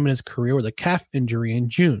second time in his career with a calf injury in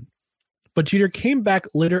June. But Jeter came back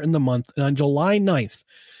later in the month, and on July 9th,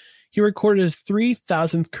 he recorded his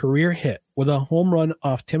 3,000th career hit with a home run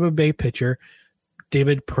off Tampa Bay pitcher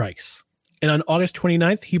David Price. And on August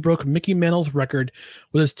 29th, he broke Mickey Mantle's record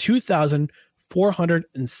with his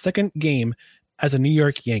 2,402nd game as a New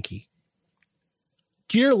York Yankee.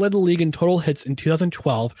 Jeter led the league in total hits in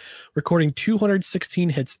 2012, recording 216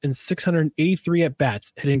 hits and 683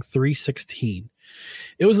 at-bats, hitting .316.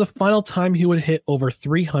 It was the final time he would hit over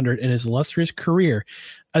 300 in his illustrious career,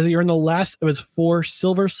 as he earned the last of his 4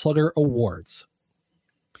 Silver Slugger awards.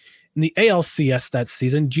 In the ALCS that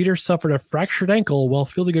season, Jeter suffered a fractured ankle while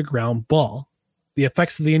fielding a ground ball. The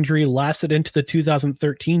effects of the injury lasted into the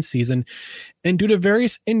 2013 season, and due to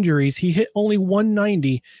various injuries, he hit only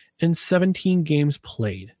 .190 in 17 games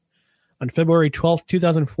played. On February 12,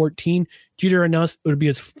 2014, Jeter announced it would be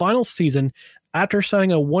his final season after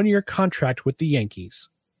signing a 1-year contract with the Yankees.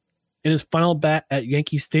 In his final bat at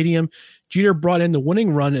Yankee Stadium, Jeter brought in the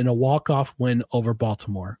winning run in a walk-off win over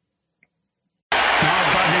Baltimore. Now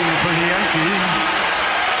batting for the Yankees,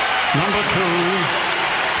 number 2,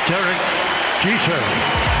 Derek Jeter.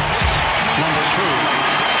 Number 2.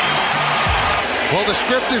 Well, the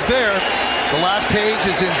script is there. The last page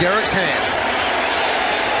is in Derek's hands.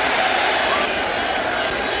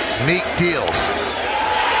 Meek deals.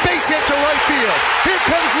 Base hit to right field. Here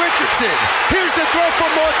comes Richardson. Here's the throw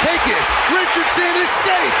from Markakis. Richardson is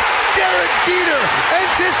safe. Derek Jeter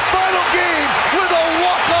ends his final game with a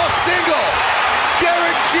walk-off single.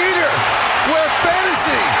 Derek Jeter, where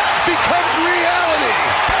fantasy becomes reality.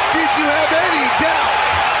 Did you have any doubt?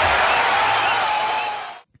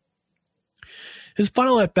 His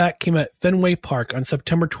final at-bat came at Fenway Park on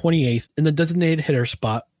September 28th in the designated hitter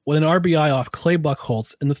spot with an RBI off Clay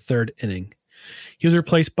Buchholz in the third inning. He was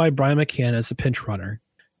replaced by Brian McCann as the pinch runner.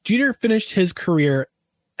 Jeter finished his career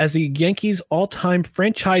as the Yankees' all-time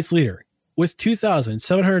franchise leader with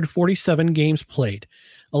 2,747 games played,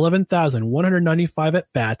 11,195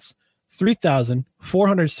 at-bats,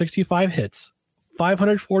 3,465 hits,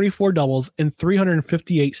 544 doubles, and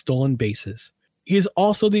 358 stolen bases. He is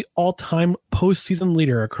also the all-time postseason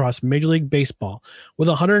leader across Major League Baseball with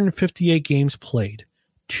 158 games played,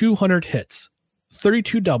 200 hits,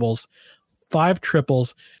 32 doubles, 5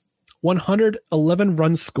 triples, 111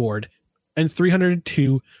 runs scored, and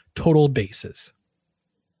 302 total bases.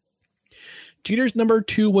 Jeter's number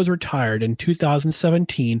 2 was retired in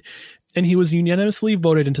 2017, and he was unanimously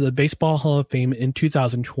voted into the Baseball Hall of Fame in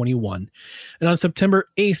 2021. And on September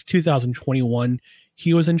 8th, 2021,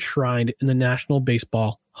 he was enshrined in the National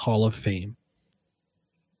Baseball Hall of Fame.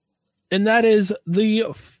 And that is the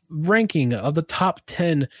ranking of the top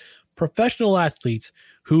 10 professional athletes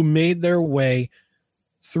who made their way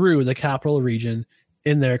through the Capital Region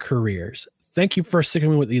in their careers. Thank you for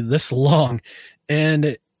sticking with me this long.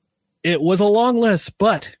 And it was a long list,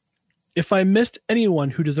 but if I missed anyone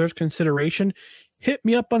who deserves consideration, hit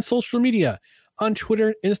me up on social media. On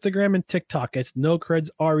Twitter, Instagram, and TikTok, it's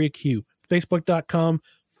NoCredsREQ.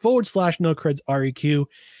 Facebook.com/NoCredsREQ.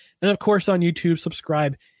 And of course on YouTube,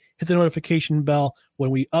 subscribe, hit the notification bell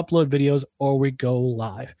when we upload videos or we go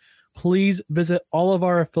live. Please visit all of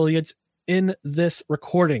our affiliates in this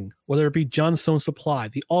recording, whether it be Johnstone Supply,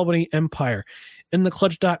 the Albany Empire,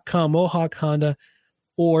 InTheClutch.com, Mohawk Honda,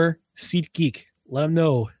 or SeatGeek. Let them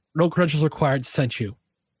know No Credentials Required sent you.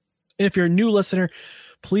 And if you're a new listener,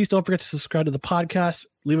 please don't forget to subscribe to the podcast.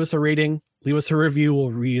 Leave us a rating. Leave us a review. We'll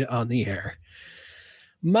read it on the air.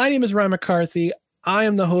 My name is Ryan McCarthy. I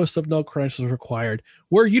am the host of No Credentials Required,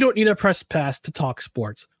 where you don't need a press pass to talk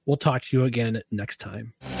sports. We'll talk to you again next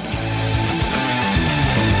time.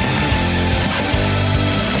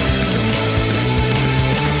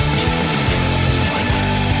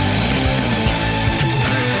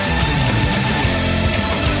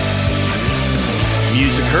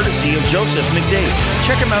 Music courtesy of Joseph McDade.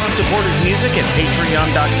 Check him out and support his music at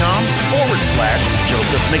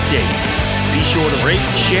patreon.com/Joseph McDade. Be sure to rate,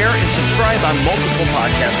 share, and subscribe on multiple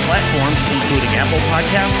podcast platforms, including Apple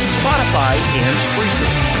Podcasts, Spotify, and Spreaker.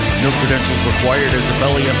 No Credentials Required is a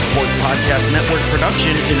Belly Up Sports Podcast Network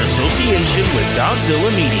production in association with Godzilla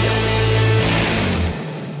Media.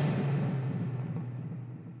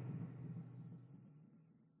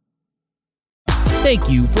 Thank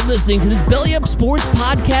you for listening to this Belly Up Sports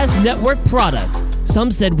Podcast Network product.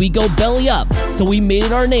 Some said we go belly up, so we made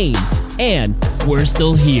it our name, and we're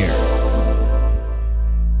still here.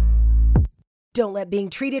 Don't let being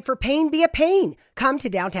treated for pain be a pain. Come to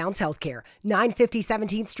Downtown's Healthcare, 950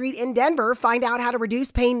 17th Street in Denver. Find out how to reduce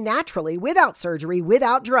pain naturally, without surgery,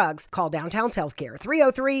 without drugs. Call Downtown's Healthcare,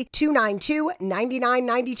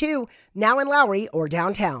 303-292-9992, now in Lowry or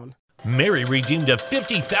downtown. Mary redeemed a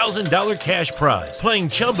 $50,000 cash prize playing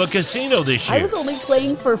Chumba Casino this year. I was only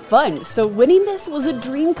playing for fun, so winning this was a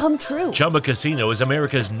dream come true. Chumba Casino is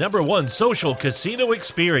America's #1 social casino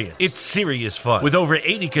experience. It's serious fun. With over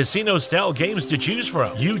 80 casino-style games to choose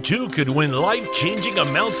from, you too could win life-changing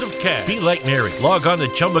amounts of cash. Be like Mary. Log on to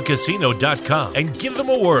ChumbaCasino.com and give them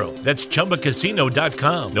a whirl. That's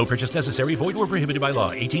ChumbaCasino.com. No purchase necessary. Void or prohibited by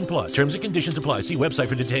law. 18+. Terms and conditions apply. See website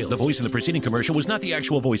for details. The voice in the preceding commercial was not the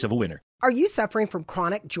actual voice of a winner. Are you suffering from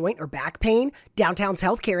chronic joint or back pain? Downtown's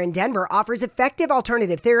Healthcare in Denver offers effective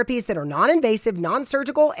alternative therapies that are non-invasive,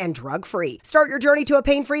 non-surgical, and drug-free. Start your journey to a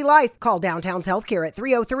pain-free life. Call Downtown's Healthcare at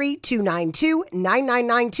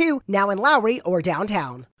 303-292-9992, now in Lowry or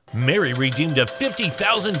downtown. Mary redeemed a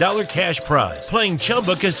 $50,000 cash prize playing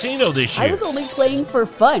Chumba Casino this year. I was only playing for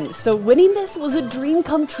fun, so winning this was a dream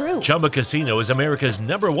come true. Chumba Casino is America's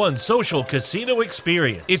 #1 social casino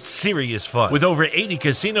experience. It's serious fun. With over 80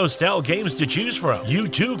 casino-style games to choose from, you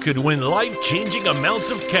too could win life-changing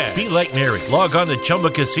amounts of cash. Be like Mary. Log on to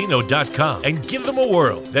ChumbaCasino.com and give them a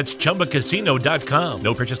whirl. That's ChumbaCasino.com.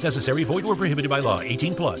 No purchase necessary. Void or prohibited by law.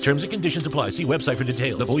 18+. Terms and conditions apply. See website for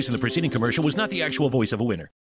details. The voice in the preceding commercial was not the actual voice of a winner.